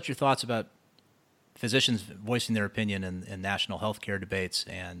tell us about your thoughts about physicians voicing their opinion in national healthcare debates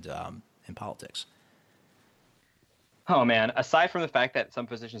and in politics. Oh, man. Aside from the fact that some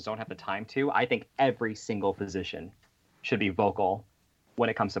physicians don't have the time to, I think every single physician should be vocal when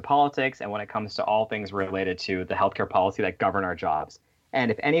it comes to politics and when it comes to all things related to the healthcare policy that govern our jobs. And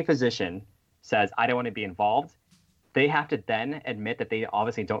if any physician says, "I don't want to be involved," they have to then admit that they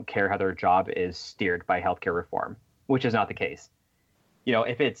obviously don't care how their job is steered by healthcare reform, which is not the case.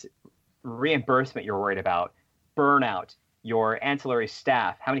 If it's reimbursement you're worried about, burnout, your ancillary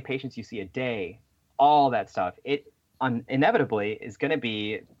staff, how many patients you see a day, all that stuff, it inevitably is going to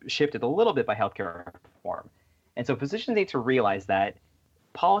be shifted a little bit by healthcare reform. And so physicians need to realize that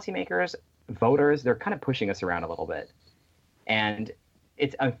policymakers, voters, they're kind of pushing us around a little bit. And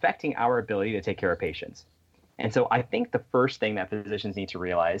it's affecting our ability to take care of patients. And so I think the first thing that physicians need to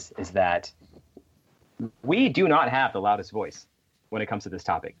realize is that we do not have the loudest voice when it comes to this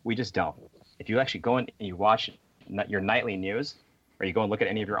topic. We just don't. If you actually go in and you watch your nightly news, or you go and look at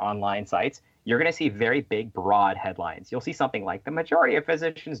any of your online sites, you're going to see very big, broad headlines. You'll see something like, "The majority of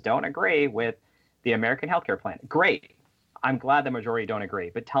physicians don't agree with the American healthcare plan." Great. I'm glad the majority don't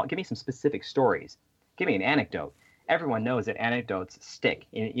agree, but give me some specific stories. Give me an anecdote. Everyone knows that anecdotes stick.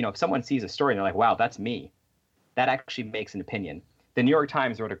 If someone sees a story and they're like, "Wow, that's me," that actually makes an opinion. The New York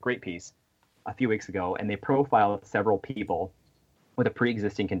Times wrote a great piece a few weeks ago, and they profiled several people with a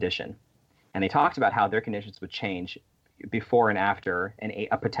pre-existing condition. And they talked about how their conditions would change before and after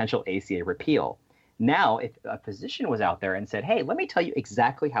a potential ACA repeal. Now, if a physician was out there and said, "Hey, let me tell you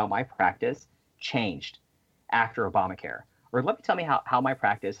exactly how my practice changed after Obamacare," or "Let me tell me how my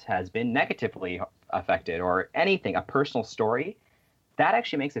practice has been negatively affected," or anything, a personal story, that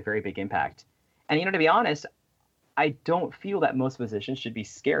actually makes a very big impact. And, to be honest, I don't feel that most physicians should be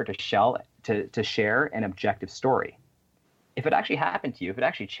scared to share an objective story. if it actually happened to you, if it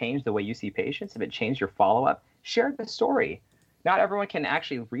actually changed the way you see patients, if it changed your follow-up, share the story. Not everyone can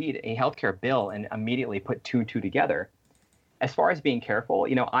actually read a healthcare bill and immediately put two and two together. As far as being careful,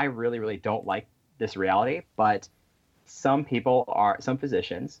 I really, really don't like this reality, but some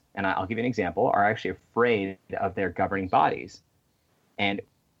physicians, and I'll give you an example, are actually afraid of their governing bodies. And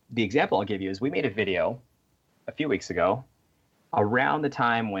the example I'll give you is we made a video a few weeks ago around the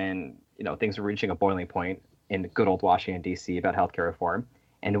time when, things were reaching a boiling point in good old Washington, D.C. about healthcare reform.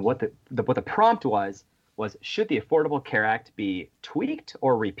 And what the prompt was should the Affordable Care Act be tweaked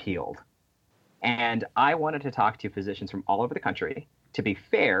or repealed? And I wanted to talk to physicians from all over the country. To be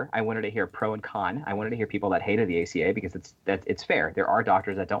fair, I wanted to hear pro and con. I wanted to hear people that hated the ACA because it's fair. There are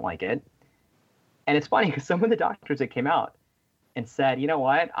doctors that don't like it. And it's funny because some of the doctors that came out and said, you know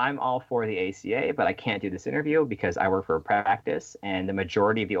what, I'm all for the ACA, but I can't do this interview because I work for a practice and the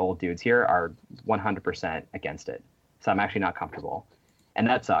majority of the old dudes here are 100% against it. So I'm actually not comfortable. And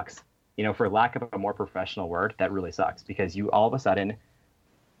that sucks. For lack of a more professional word, that really sucks because you all of a sudden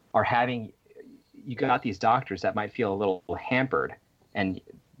are you got these doctors that might feel a little hampered and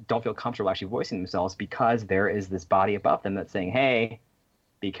don't feel comfortable actually voicing themselves because there is this body above them that's saying, hey,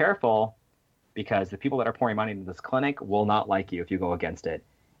 be careful because the people that are pouring money into this clinic will not like you if you go against it.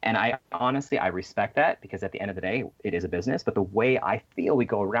 And I respect that because at the end of the day, it is a business. But the way I feel we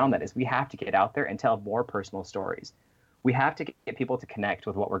go around that is we have to get out there and tell more personal stories. We have to get people to connect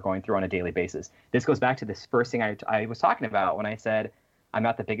with what we're going through on a daily basis. This goes back to this first thing I was talking about when I said I'm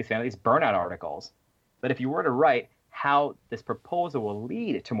not the biggest fan of these burnout articles. But if you were to write how this proposal will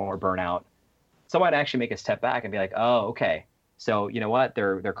lead to more burnout, someone would actually make a step back and be like, oh, okay. So you know what?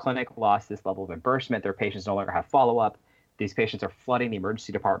 Their clinic lost this level of reimbursement. Their patients no longer have follow-up. These patients are flooding the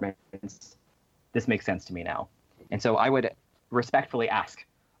emergency departments. This makes sense to me now. And so I would respectfully ask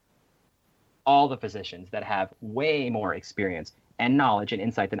all the physicians that have way more experience and knowledge and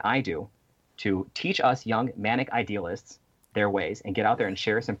insight than I do to teach us young manic idealists their ways and get out there and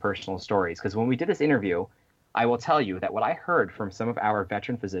share some personal stories. Because when we did this interview, I will tell you that what I heard from some of our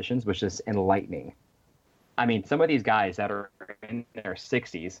veteran physicians was just enlightening. I mean, some of these guys that are in their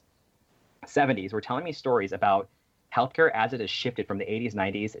 60s, 70s were telling me stories about healthcare as it has shifted from the 80s,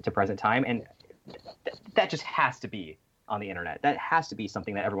 90s to present time. And that just has to be on the internet. That has to be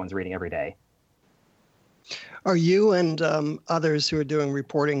something that everyone's reading every day. Are you and others who are doing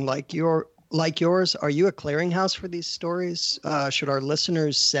reporting like yours, are you a clearinghouse for these stories? Should our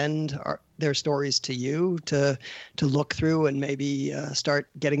listeners send their stories to you to look through and maybe start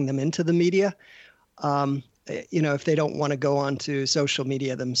getting them into the media? If they don't want to go onto social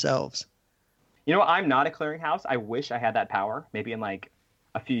media themselves. I'm not a clearinghouse. I wish I had that power. Maybe in like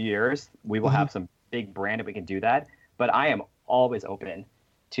a few years, we will have some big brand and we can do that. But I am always open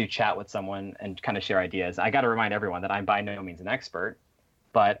to chat with someone and kind of share ideas. I got to remind everyone that I'm by no means an expert,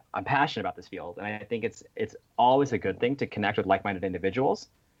 but I'm passionate about this field. And I think it's always a good thing to connect with like-minded individuals.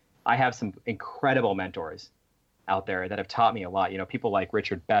 I have some incredible mentors out there that have taught me a lot. People like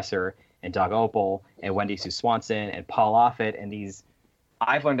Richard Besser and Doug Opel and Wendy Sue Swanson and Paul Offit and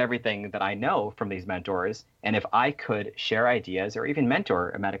I've learned everything that I know from these mentors. And if I could share ideas or even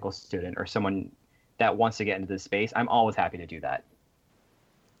mentor a medical student or someone that wants to get into this space, I'm always happy to do that.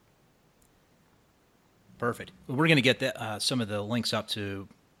 Perfect. We're going to get some of the links up to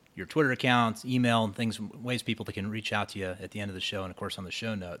your Twitter accounts, email, and things, ways people that can reach out to you at the end of the show and, of course, on the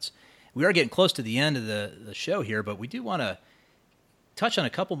show notes. We are getting close to the end of the show here, but we do want to touch on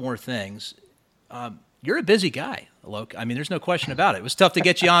a couple more things. You're a busy guy, Alok. I mean, there's no question about it. It was tough to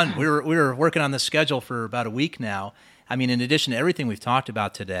get you on. We were working on this schedule for about a week now. I mean, in addition to everything we've talked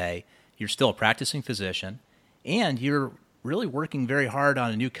about today, you're still a practicing physician, and you're really working very hard on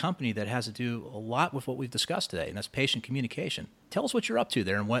a new company that has to do a lot with what we've discussed today, and that's patient communication. Tell us what you're up to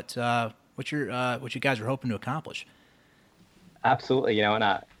there and what you guys are hoping to accomplish. Absolutely,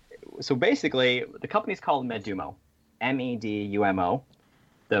 so basically the company's called Medumo, MEDUMO.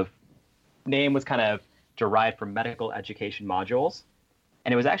 The name was kind of derived from medical education modules,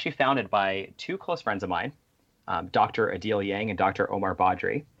 and it was actually founded by two close friends of mine, Dr. Adil Yang and Dr. Omar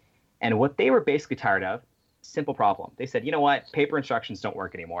Badri. And what they were basically tired of, simple problem. They said, you know what, paper instructions don't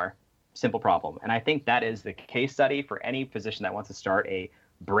work anymore. Simple problem. And I think that is the case study for any physician that wants to start a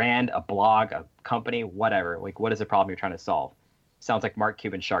brand, a blog, a company, whatever. Like, what is the problem you're trying to solve? Sounds like Mark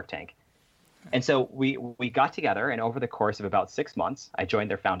Cuban's Shark Tank. And so we got together, and over the course of about 6 months, I joined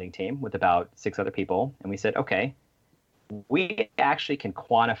their founding team with about 6 other people. And we said, okay, we actually can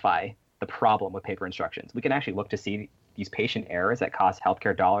quantify the problem with paper instructions. We can actually look to see these patient errors that cost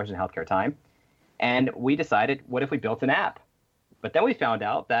healthcare dollars and healthcare time. And we decided, what if we built an app? But then we found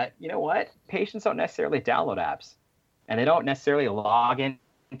out that, you know what? Patients don't necessarily download apps. And they don't necessarily log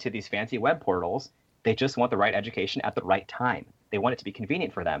into these fancy web portals. They just want the right education at the right time. They want it to be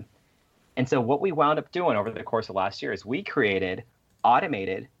convenient for them. And so what we wound up doing over the course of last year is we created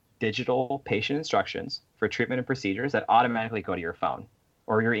automated digital patient instructions for treatment and procedures that automatically go to your phone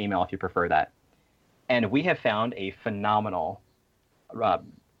or your email if you prefer that. And we have found a phenomenal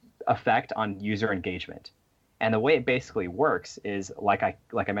effect on user engagement. And the way it basically works is, like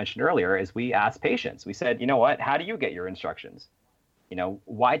I mentioned earlier, is we ask patients. We said, you know what? How do you get your instructions?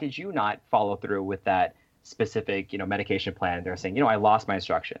 Why did you not follow through with that specific, medication plan? They're saying, I lost my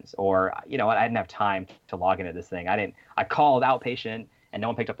instructions, or I didn't have time to log into this thing. I called outpatient and no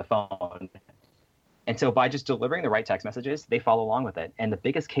one picked up the phone. And so by just delivering the right text messages, they follow along with it. And the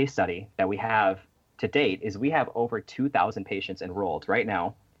biggest case study that we have to date is we have over 2,000 patients enrolled right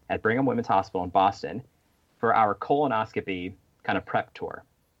now at Brigham Women's Hospital in Boston for our colonoscopy kind of prep tour.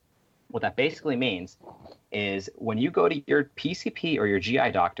 What that basically means is when you go to your PCP or your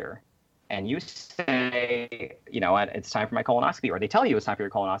GI doctor and you say, it's time for my colonoscopy, or they tell you it's time for your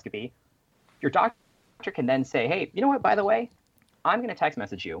colonoscopy, your doctor can then say, hey, you know what, by the way, I'm going to text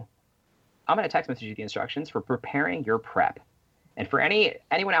message you. I'm going to text message you the instructions for preparing your prep. And for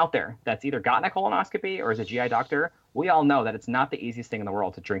anyone out there that's either gotten a colonoscopy or is a GI doctor, we all know that it's not the easiest thing in the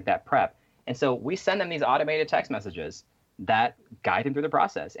world to drink that prep. And so we send them these automated text messages that guide them through the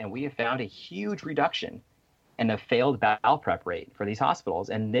process. And we have found a huge reduction in the failed bowel prep rate for these hospitals.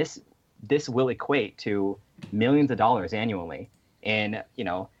 And this will equate to millions of dollars annually in,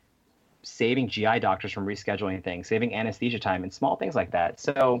 saving GI doctors from rescheduling things, saving anesthesia time, and small things like that.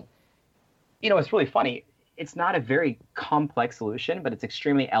 So, it's really funny. It's not a very complex solution, but it's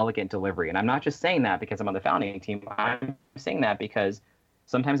extremely elegant delivery. And I'm not just saying that because I'm on the founding team. I'm saying that because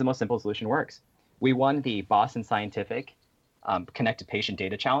sometimes the most simple solution works. We won the Boston Scientific Connected Patient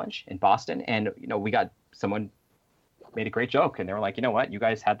Data Challenge in Boston. And, we got someone made a great joke. And they were like, you know what? You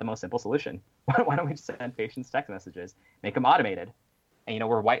guys had the most simple solution. Why don't we just send patients text messages, make them automated? And,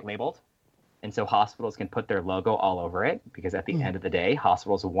 we're white labeled. And so hospitals can put their logo all over it because at the end of the day,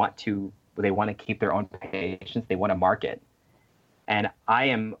 hospitals want to keep their own patients. They want to market. And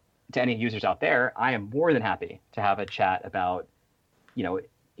to any users out there, I am more than happy to have a chat about,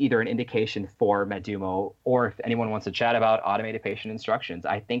 either an indication for Medumo, or if anyone wants to chat about automated patient instructions.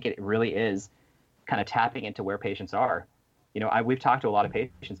 I think it really is kind of tapping into where patients are. We've talked to a lot of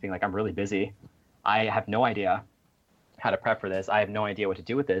patients being like, I'm really busy. I have no idea how to prep for this. I have no idea what to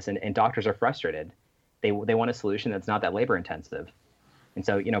do with this. And doctors are frustrated. They want a solution that's not that labor intensive. And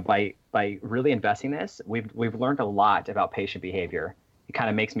so, by really investing this, we've learned a lot about patient behavior. It kind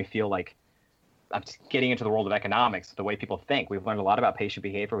of makes me feel like I'm just getting into the world of economics, the way people think. We've learned a lot about patient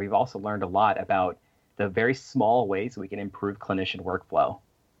behavior. We've also learned a lot about the very small ways we can improve clinician workflow.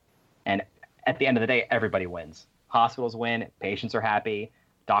 And at the end of the day, everybody wins. Hospitals win, patients are happy,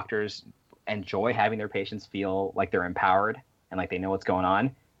 doctors enjoy having their patients feel like they're empowered and like they know what's going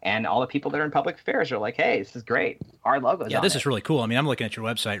on. And all the people that are in public affairs are like, hey, this is great. Our logo's on it. Yeah, this is really cool. I mean, I'm looking at your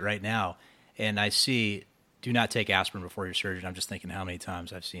website right now, and I see, do not take aspirin before your surgery. I'm just thinking how many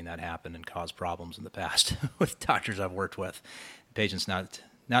times I've seen that happen and cause problems in the past with doctors I've worked with. Patients not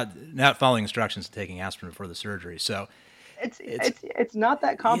following instructions and taking aspirin before the surgery. So it's not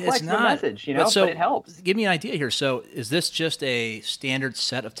that complex of a message, but it helps. Give me an idea here. So is this just a standard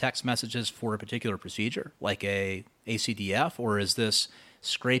set of text messages for a particular procedure, like a ACDF, or is this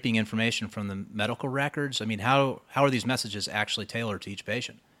scraping information from the medical records? I mean, how are these messages actually tailored to each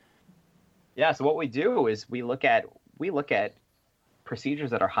patient? Yeah, so what we do is we look at procedures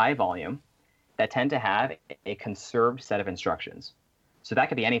that are high volume that tend to have a conserved set of instructions. So that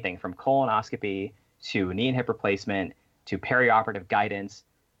could be anything from colonoscopy to knee and hip replacement to perioperative guidance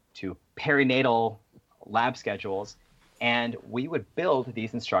to perinatal lab schedules. And we would build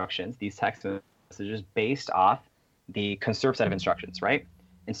these instructions, these text messages, based off the conserved set of instructions, right?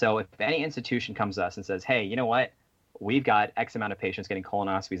 And so if any institution comes to us and says, hey, you know what? We've got X amount of patients getting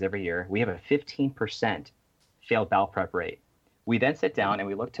colonoscopies every year. We have a 15% failed bowel prep rate. We then sit down and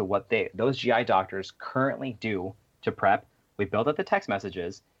we look to what those GI doctors currently do to prep. We build up the text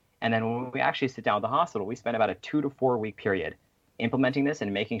messages. And then when we actually sit down with the hospital, we spend about a 2 to 4 week period implementing this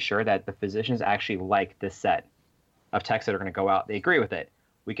and making sure that the physicians actually like this set of texts that are going to go out. They agree with it.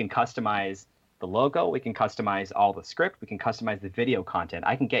 We can customize the logo. We can customize all the script. We can customize the video content.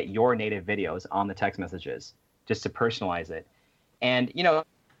 I can get your native videos on the text messages just to personalize it. And,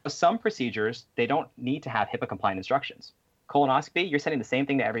 some procedures, they don't need to have HIPAA compliant instructions. Colonoscopy, you're sending the same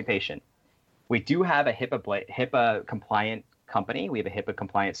thing to every patient. We do have a HIPAA compliant company. We have a HIPAA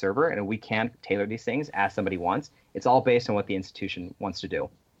compliant server, and we can tailor these things as somebody wants. It's all based on what the institution wants to do.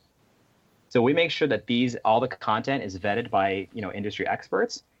 So we make sure that all the content is vetted by, industry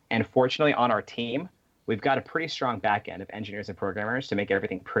experts. And fortunately on our team, we've got a pretty strong back end of engineers and programmers to make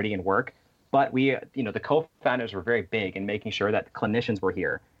everything pretty and work. But we, the co-founders were very big in making sure that the clinicians were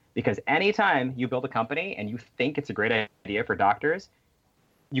here, because anytime you build a company and you think it's a great idea for doctors,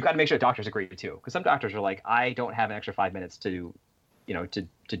 you got to make sure doctors agree too. Because some doctors are like, I don't have an extra 5 minutes to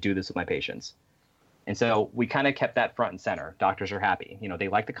do this with my patients. And so we kind of kept that front and center. Doctors are happy. They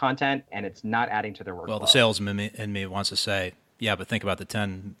like the content and it's not adding to their workflow. Well, the salesman in me wants to say, yeah, but think about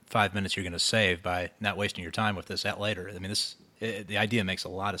the 5 minutes you're going to save by not wasting your time with this later. I mean, the idea makes a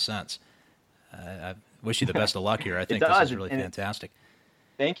lot of sense. I wish you the best of luck here. I think this is really fantastic.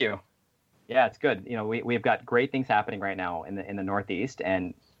 Thank you. Yeah, it's good. We've got great things happening right now in the Northeast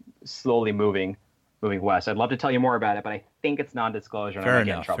and slowly moving west. I'd love to tell you more about it, but I think it's non-disclosure.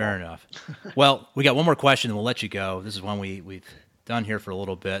 And Fair enough. Well, we got one more question and we'll let you go. This is one we've done here for a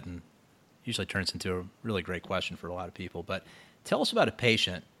little bit and usually turns into a really great question for a lot of people. But tell us about a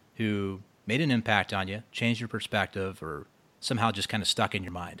patient who made an impact on you, changed your perspective, or somehow just kind of stuck in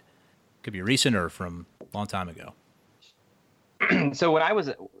your mind. Could be recent or from a long time ago. So when I was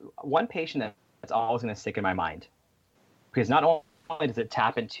one patient that's always going to stick in my mind, because not only does it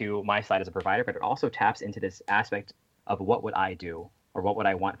tap into my side as a provider, but it also taps into this aspect of what would I do or what would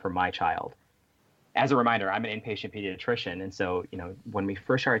I want for my child. As a reminder, I'm an inpatient pediatrician. And so, when we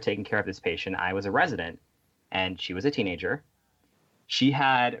first started taking care of this patient, I was a resident and she was a teenager. She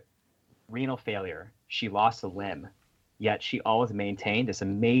had renal failure. She lost a limb, yet she always maintained this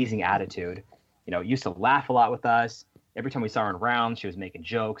amazing attitude. Used to laugh a lot with us. Every time we saw her around, she was making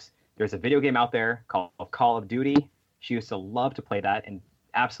jokes. There's a video game out there called Call of Duty. She used to love to play that and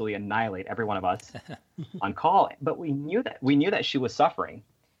absolutely annihilate every one of us on call. But we knew that she was suffering.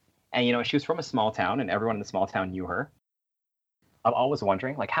 And, she was from a small town and everyone in the small town knew her. I'm always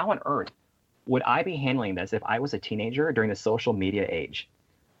wondering, how on earth would I be handling this if I was a teenager during the social media age?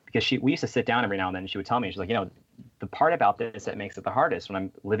 Because we used to sit down every now and then and she would tell me, she's like, the part about this that makes it the hardest when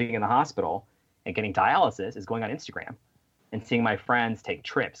I'm living in the hospital and getting dialysis is going on Instagram and seeing my friends take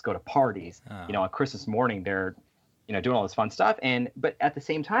trips, go to parties. On Christmas morning, they're, doing all this fun stuff. But at the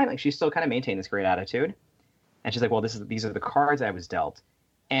same time, she still kind of maintained this great attitude. And she's like, well, these are the cards I was dealt.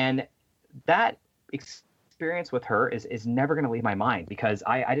 And that experience with her is never going to leave my mind, because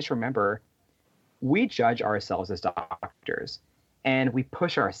I just remember we judge ourselves as doctors and we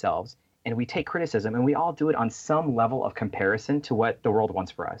push ourselves and we take criticism and we all do it on some level of comparison to what the world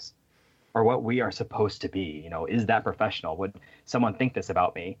wants for us or what we are supposed to be. Is that professional? Would someone think this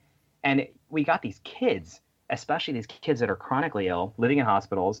about me? And we got these kids, especially these kids that are chronically ill, living in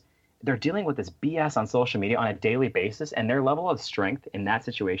hospitals. They're dealing with this BS on social media on a daily basis, and their level of strength in that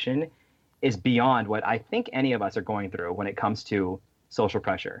situation is beyond what I think any of us are going through when it comes to social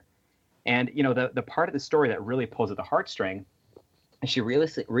pressure. And, the part of the story that really pulls at the heartstring, she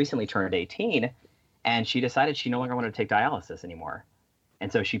recently turned 18, and she decided she no longer wanted to take dialysis anymore.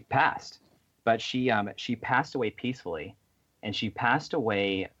 And so she passed. But she passed away peacefully, and she passed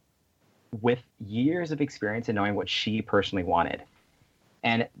away with years of experience in knowing what she personally wanted.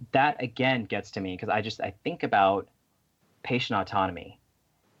 And that, again, gets to me because I think about patient autonomy.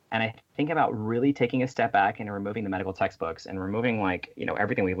 And I think about really taking a step back and removing the medical textbooks and removing,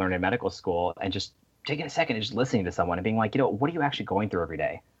 everything we learned in medical school and just taking a second and just listening to someone and being like, what are you actually going through every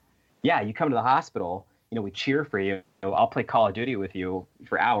day? Yeah, you come to the hospital, we cheer for you. I'll play Call of Duty with you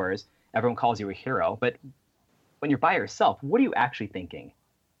for hours. Everyone calls you a hero. But when you're by yourself, what are you actually thinking?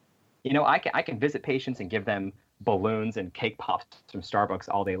 I can visit patients and give them balloons and cake pops from Starbucks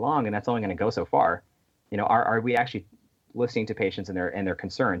all day long, and that's only going to go so far. Are we actually listening to patients and their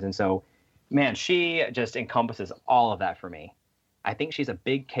concerns? And so, man, she just encompasses all of that for me. I think she's a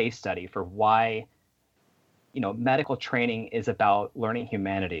big case study for why, medical training is about learning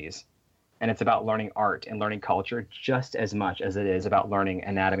humanities, and it's about learning art and learning culture just as much as it is about learning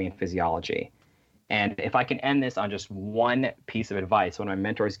anatomy and physiology. And if I can end this on just one piece of advice, one of my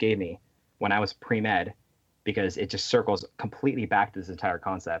mentors gave me when I was pre-med, because it just circles completely back to this entire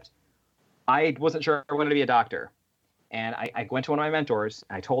concept. I wasn't sure I wanted to be a doctor. And I went to one of my mentors.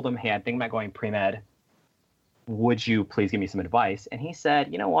 And I told him, hey, I'm thinking about going pre-med. Would you please give me some advice? And he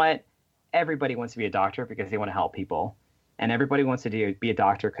said, you know what? Everybody wants to be a doctor because they want to help people. And everybody wants to be a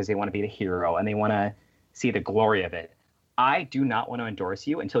doctor because they want to be the hero and they want to see the glory of it. I do not want to endorse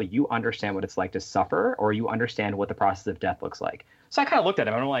you until you understand what it's like to suffer or you understand what the process of death looks like. So I kind of looked at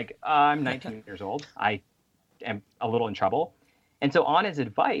him and I'm like, I'm 19 years old. I am a little in trouble. And so on his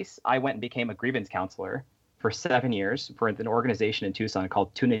advice, I went and became a grievance counselor for 7 years for an organization in Tucson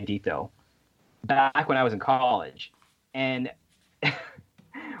called Tunadito back when I was in college. And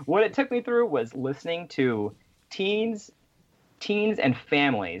What it took me through was listening to teens and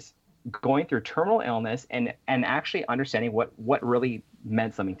families going through terminal illness and actually understanding what really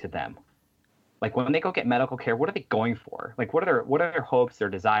meant something to them. Like when they go get medical care, what are they going for? Like what are their hopes, their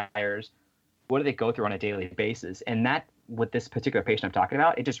desires? What do they go through on a daily basis? And that, with this particular patient I'm talking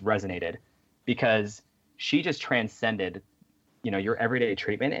about, it just resonated because she just transcended, your everyday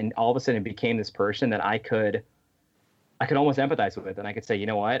treatment, and all of a sudden became this person that I could almost empathize with, and I could say, you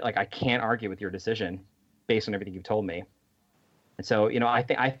know what, like I can't argue with your decision based on everything you've told me. And so, I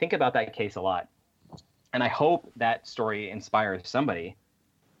think about that case a lot, and I hope that story inspires somebody,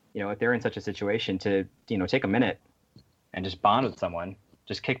 if they're in such a situation, to, take a minute and just bond with someone,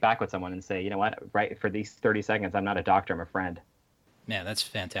 just kick back with someone and say, you know what, right, for these 30 seconds, I'm not a doctor, I'm a friend. Man, that's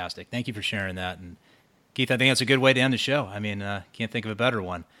fantastic. Thank you for sharing that. And Keith, I think that's a good way to end the show. I mean, can't think of a better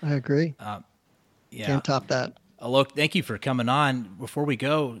one. I agree. Yeah. Can't top that. Alok, thank you for coming on. Before we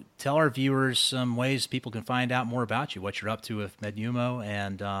go, tell our viewers some ways people can find out more about you, what you're up to with MedUmo,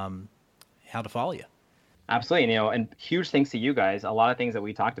 and how to follow you. Absolutely. And huge thanks to you guys. A lot of things that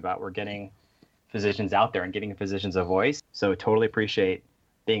we talked about, we're getting physicians out there and giving physicians a voice. So totally appreciate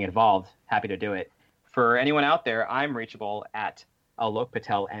being involved. Happy to do it. For anyone out there, I'm reachable at Alok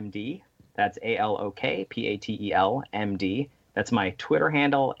Patel MD. That's ALOK PATEL MD. That's my Twitter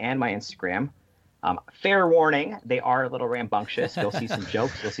handle and my Instagram. Fair warning, they are a little rambunctious. You'll see some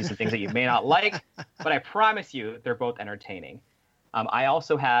jokes. You'll see some things that you may not like, but I promise you they're both entertaining. I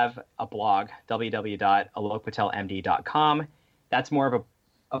also have a blog, www.alokpatelmd.com. That's more of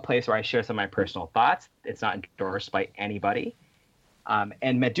a place where I share some of my personal thoughts. It's not endorsed by anybody. And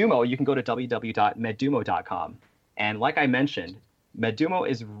MedUmo, you can go to www.medumo.com. And like I mentioned, MedUmo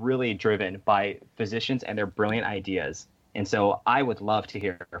is really driven by physicians and their brilliant ideas. And so I would love to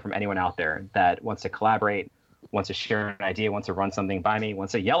hear from anyone out there that wants to collaborate, wants to share an idea, wants to run something by me,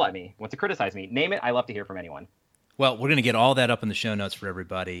 wants to yell at me, wants to criticize me. Name it. I love to hear from anyone. Well, we're going to get all that up in the show notes for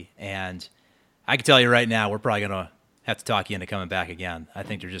everybody. And I can tell you right now, we're probably going to have to talk you into coming back again. I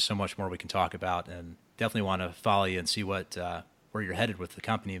think there's just so much more we can talk about, and definitely want to follow you and see where you're headed with the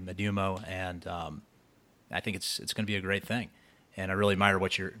company, MedUmo. And I think it's going to be a great thing. And I really admire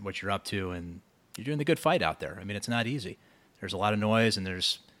what you're up to, and you're doing the good fight out there. I mean, it's not easy. There's a lot of noise, and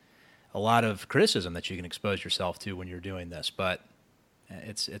there's a lot of criticism that you can expose yourself to when you're doing this. But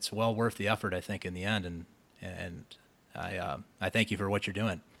it's well worth the effort, I think, in the end. And I thank you for what you're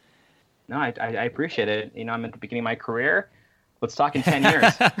doing. No, I appreciate it. I'm at the beginning of my career. Let's talk in 10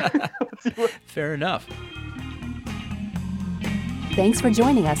 years. Fair enough. Thanks for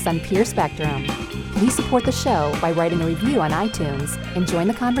joining us on Pure Spectrum. Please support the show by writing a review on iTunes and join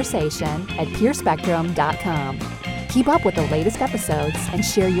the conversation at purespectrum.com. Keep up with the latest episodes and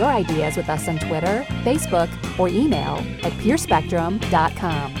share your ideas with us on Twitter, Facebook, or email at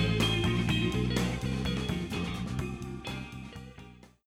purespectrum.com.